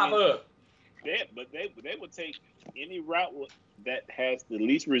just they pop up. Yeah, but they would take any route that has the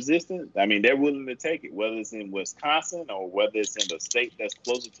least resistance. I mean, they're willing to take it, whether it's in Wisconsin or whether it's in a state that's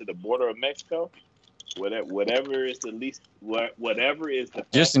closer to the border of Mexico. Whatever is the least, whatever is the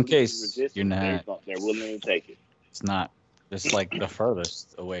just in case you're not, they're willing to take it. It's not. It's like the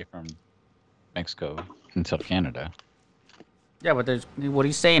furthest away from Mexico until Canada. Yeah, but what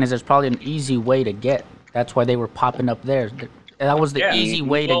he's saying is there's probably an easy way to get. That's why they were popping up there. That was the easy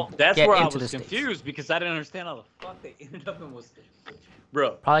way to that's get where into I was the confused States. because I didn't understand how the fuck they ended up in Wisconsin.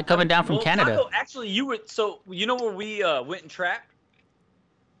 Bro, probably coming down from Canada. Taco, actually, you know where we went and trapped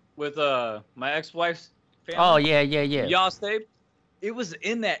with my ex-wife's family? Oh yeah. Y'all stayed? It was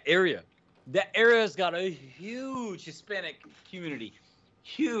in that area. That area's got a huge Hispanic community.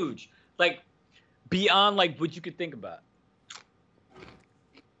 Huge. Like beyond like what you could think about.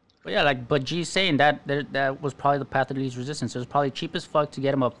 But yeah, but G's saying that was probably the path of least resistance. It was probably cheap as fuck to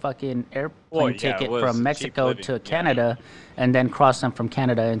get him a fucking airplane ticket from Mexico to Canada, and then cross them from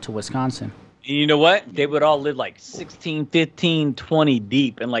Canada into Wisconsin. You know what? They would all live like 16, 15, 20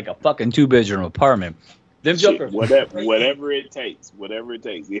 deep in like a fucking 2-bedroom apartment. Them jokers, whatever it takes.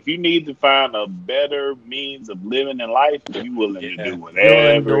 If you need to find a better means of living in life, you willing to do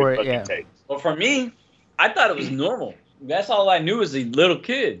whatever it takes. Well, for me, I thought it was normal. That's all I knew as a little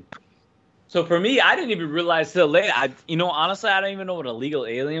kid. So for me, I didn't even realize till late. Honestly, I didn't even know what a legal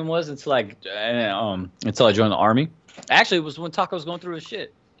alien was until I joined the army. Actually, it was when Taco was going through his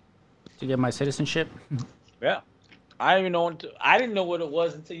shit. To get my citizenship. Yeah, I didn't know what it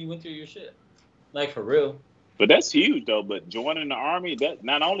was until you went through your shit. Like, for real. But that's huge, though. But joining the army, that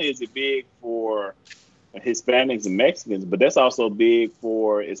not only is it big for Hispanics and Mexicans, but that's also big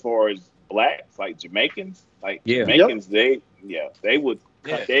for as far as blacks, like Jamaicans. Like Jamaicans, they would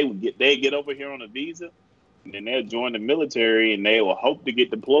get over here on a visa, and then they'll join the military, and they will hope to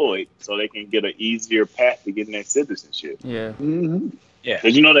get deployed so they can get an easier path to getting their citizenship. Yeah. Mm-hmm. Yeah.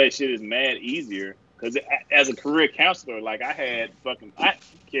 Because you know that shit is mad easier. Because as a career counselor, like I had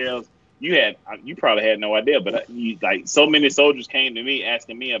Kels, you probably had no idea, but so many soldiers came to me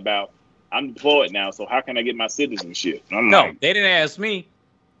asking me about, I'm deployed now, so how can I get my citizenship? No, they didn't ask me.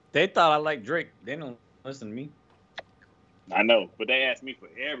 They thought I liked Drake. They don't listen to me. I know, but they asked me for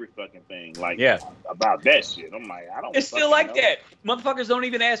every fucking thing, about that shit. I'm like, I don't. It's still like that. Motherfuckers don't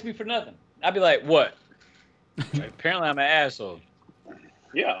even ask me for nothing. I'd be like, what? Apparently, I'm an asshole.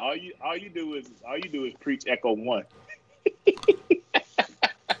 Yeah, all you do is preach Echo 1.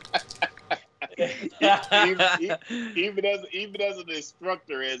 even as an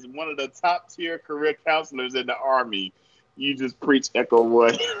instructor, as one of the top tier career counselors in the army, you just preach Echo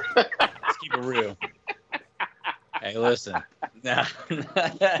 1. Let's keep it real. Hey, listen. Nah. Hey,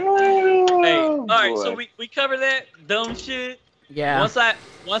 all right. So we covered that dumb shit. Yeah.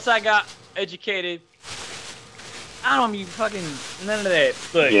 Once I got educated, I don't mean fucking none of that.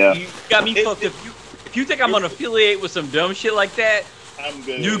 But you got me fucked up. If you think I'm gonna affiliate with some dumb shit like that, I'm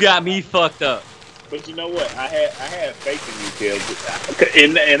good. You got me fucked up. But you know what? I had faith in you,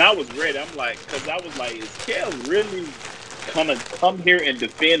 Kels, and I was ready. I'm like, because I was like, is Kels really gonna come here and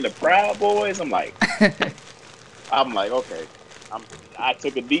defend the Proud Boys? I'm like, okay. I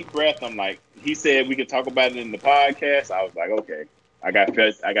took a deep breath. I'm like, he said we could talk about it in the podcast. I was like, okay. I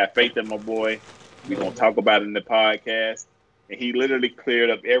got faith in my boy. We're gonna talk about it in the podcast. And he literally cleared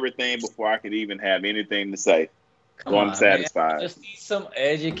up everything before I could even have anything to say. So I'm satisfied. Man. I just need some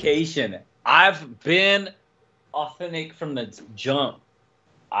education. I've been authentic from the jump.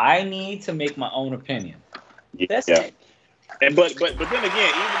 I need to make my own opinion. That's it. And but then again, even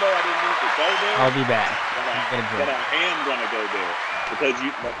though I didn't need to go there, I'll be back. But I am gonna go there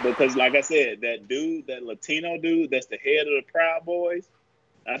because like I said, that dude, that Latino dude, that's the head of the Proud Boys.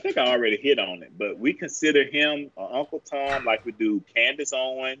 I think I already hit on it, but we consider him Uncle Tom, like we do Candace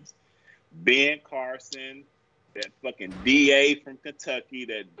Owens, Ben Carson, that fucking DA from Kentucky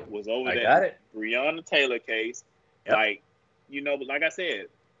that was over that Breonna Taylor case. Yep. Like, like I said,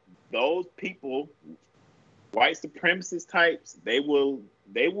 those people, white supremacist types, they will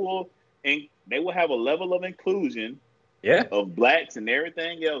have a level of inclusion of blacks and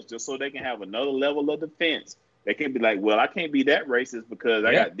everything else just so they can have another level of defense. They can be like, well, I can't be that racist because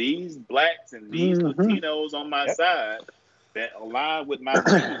I got these blacks and these Latinos on my side that align with my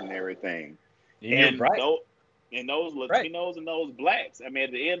views and everything. And those Latinos and those blacks, I mean,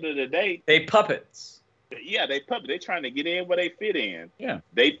 at the end of the day, they puppets. Yeah, they puppets. They're trying to get in where they fit in. Yeah.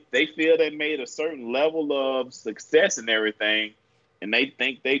 They feel they made a certain level of success and everything, and they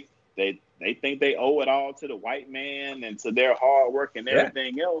think they owe it all to the white man and to their hard work and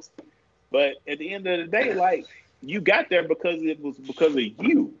everything else. But at the end of the day, like, you got there because it was because of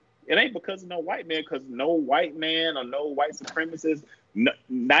you. It ain't because of no white man, because no white man or no white supremacist,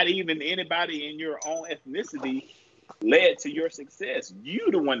 not even anybody in your own ethnicity led to your success.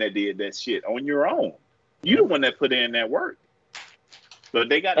 You the one that did that shit on your own. You the one that put in that work. But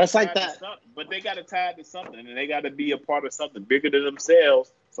they got But they got to tie it to something, and they got to be a part of something bigger than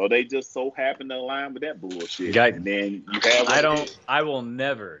themselves. So they just so happen to align with that bullshit. And then you have. I will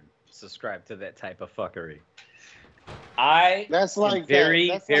never subscribe to that type of fuckery.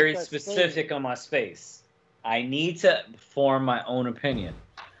 Very specific on my space. I need to form my own opinion,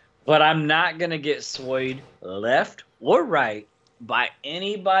 but I'm not gonna get swayed left or right by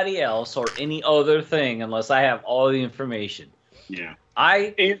anybody else or any other thing unless I have all the information. Yeah,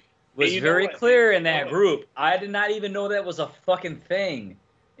 I was very clear in that group. I did not even know that was a fucking thing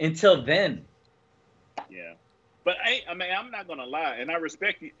until then. Yeah. But I'm not gonna lie, and I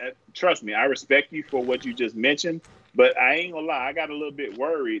respect you. Trust me, I respect you for what you just mentioned. But I ain't gonna lie, I got a little bit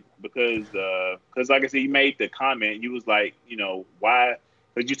worried because like I said, you made the comment. You was like, why?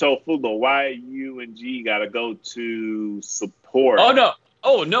 Because you told Fugo, why you and G gotta go to support.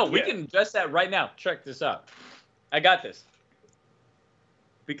 Oh no, we can address that right now. Check this out. I got this.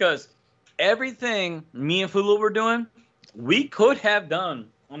 Because everything me and Fugo were doing, we could have done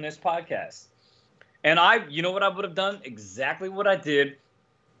on this podcast. And you know what I would have done? Exactly what I did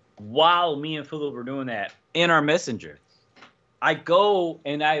while me and Fugo were doing that in our messenger. I go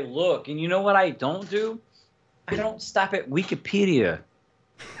and I look, and you know what I don't do? I don't stop at Wikipedia.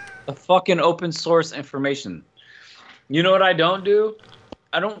 The fucking open source information. You know what I don't do?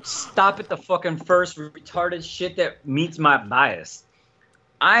 I don't stop at the fucking first retarded shit that meets my bias.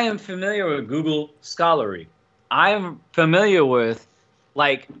 I am familiar with Google Scholarly. I am familiar with,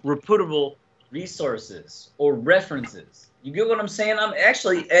 reputable resources or references. You get what I'm saying? I'm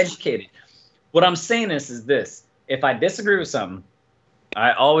actually educated. What I'm saying is this. If I disagree with something,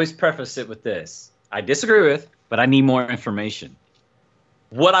 I always preface it with this. I disagree with, but I need more information.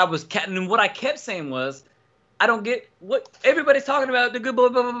 What I kept saying was, I don't get what everybody's talking about, the good blah,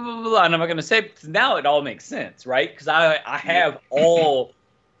 blah, blah, blah, blah. And I'm not going to say, because now it all makes sense, right? Because I have all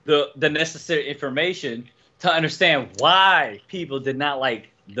the necessary information to understand why people did not like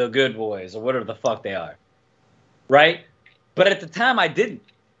the Good Boys or whatever the fuck they are, right? But at the time, I didn't.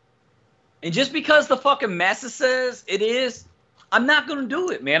 And just because the fucking masses says it is, I'm not going to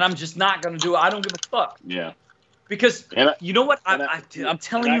do it, man. I'm just not going to do it. I don't give a fuck. Yeah. Because you know what? I'm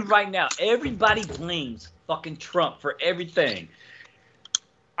telling you right now, everybody blames fucking Trump for everything.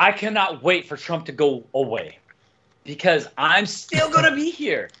 I cannot wait for Trump to go away because I'm still going to be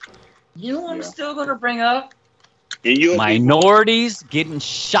here. You know what I'm still going to bring up? Minorities getting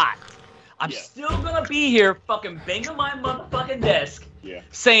shot. I'm still going to be here fucking banging my motherfucking desk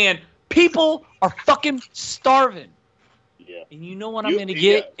saying people are fucking starving. Yeah. And you know what I'm going to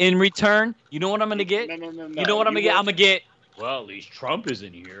get in return? You know what I'm going to get? No. You know what I'm going to get? I'm going to get, well, at least Trump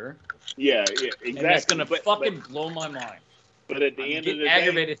isn't here. Yeah, exactly. And that's going to fucking blow my mind. But at the end of the day,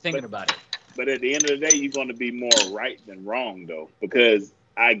 aggravated thinking about it. But at the end of the day, you're going to be more right than wrong, though, because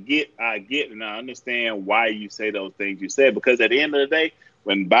I get, and I understand why you say those things you said. Because at the end of the day,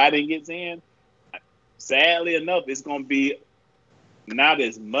 when Biden gets in, sadly enough, it's going to be not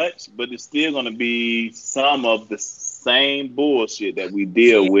as much, but it's still going to be some of the same bullshit that we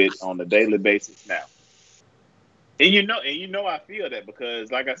deal with on a daily basis now. And you know I feel that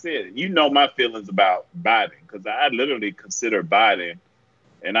because, like I said, my feelings about Biden, because I literally consider Biden,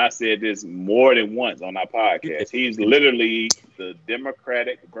 and I said this more than once on our podcast, he's literally the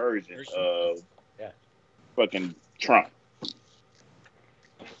Democratic version of fucking Trump.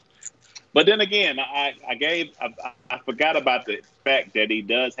 But then again, I forgot about the fact that he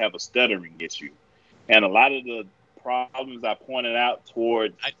does have a stuttering issue, and a lot of the problems I pointed out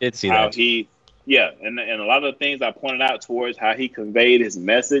towards and a lot of the things I pointed out towards how he conveyed his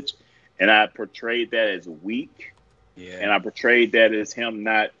message, and I portrayed that as weak, and I portrayed that as him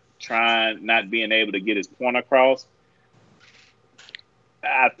not being able to get his point across.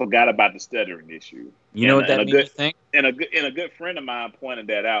 I forgot about the stuttering issue. You know what that made me think? And a good friend of mine pointed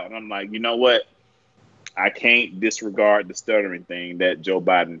that out, and I'm like, you know what? I can't disregard the stuttering thing that Joe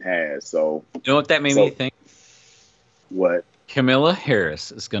Biden has. So you know what that made me think? What? Kamala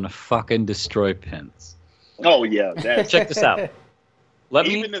Harris is gonna fucking destroy Pence. Oh yeah, check this out.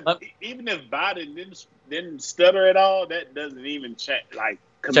 Even if Biden didn't stutter at all, that doesn't even check. Like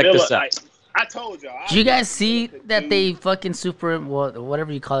Kamala, check this out. I told y'all. Did you guys see that they fucking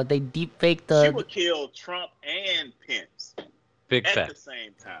whatever you call it? They deep faked the. She would kill Trump and Pence at the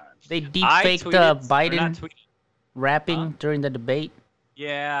same time. They deep faked Biden rapping during the debate.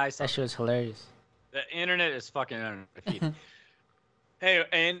 Yeah, I saw that shit was hilarious. The internet is fucking undefeated. Hey,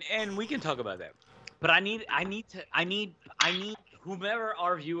 and we can talk about that. But I need whomever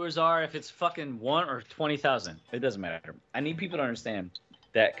our viewers are, if it's fucking 1 or 20,000, it doesn't matter. I need people to understand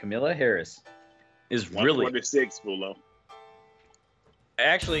that Kamala Harris is really 146, Fulo.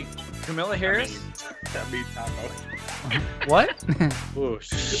 Actually, Kamala Harris. That means What? Oh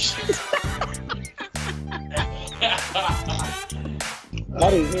shit. I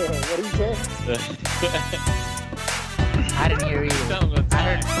didn't hear him. What did he say? I didn't hear either. I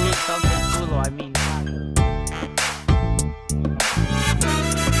heard something Fulo. I mean.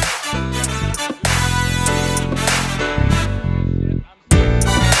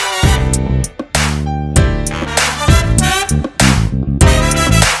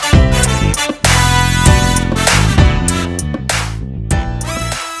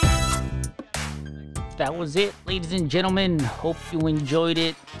 that was it, ladies and gentlemen. Hope you enjoyed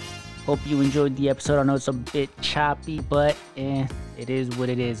it. Hope you enjoyed the episode. I know it's a bit choppy, but it is what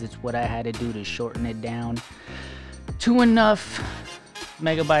it is. It's what I had to do to shorten it down to enough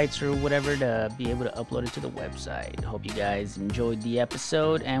megabytes or whatever to be able to upload it to the website. Hope you guys enjoyed the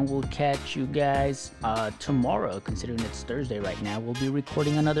episode, and we'll catch you guys tomorrow. Considering it's Thursday right now, we'll be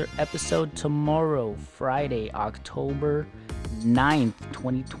recording another episode tomorrow, Friday, October 9th,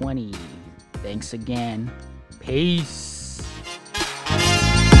 2020. Thanks again. Peace.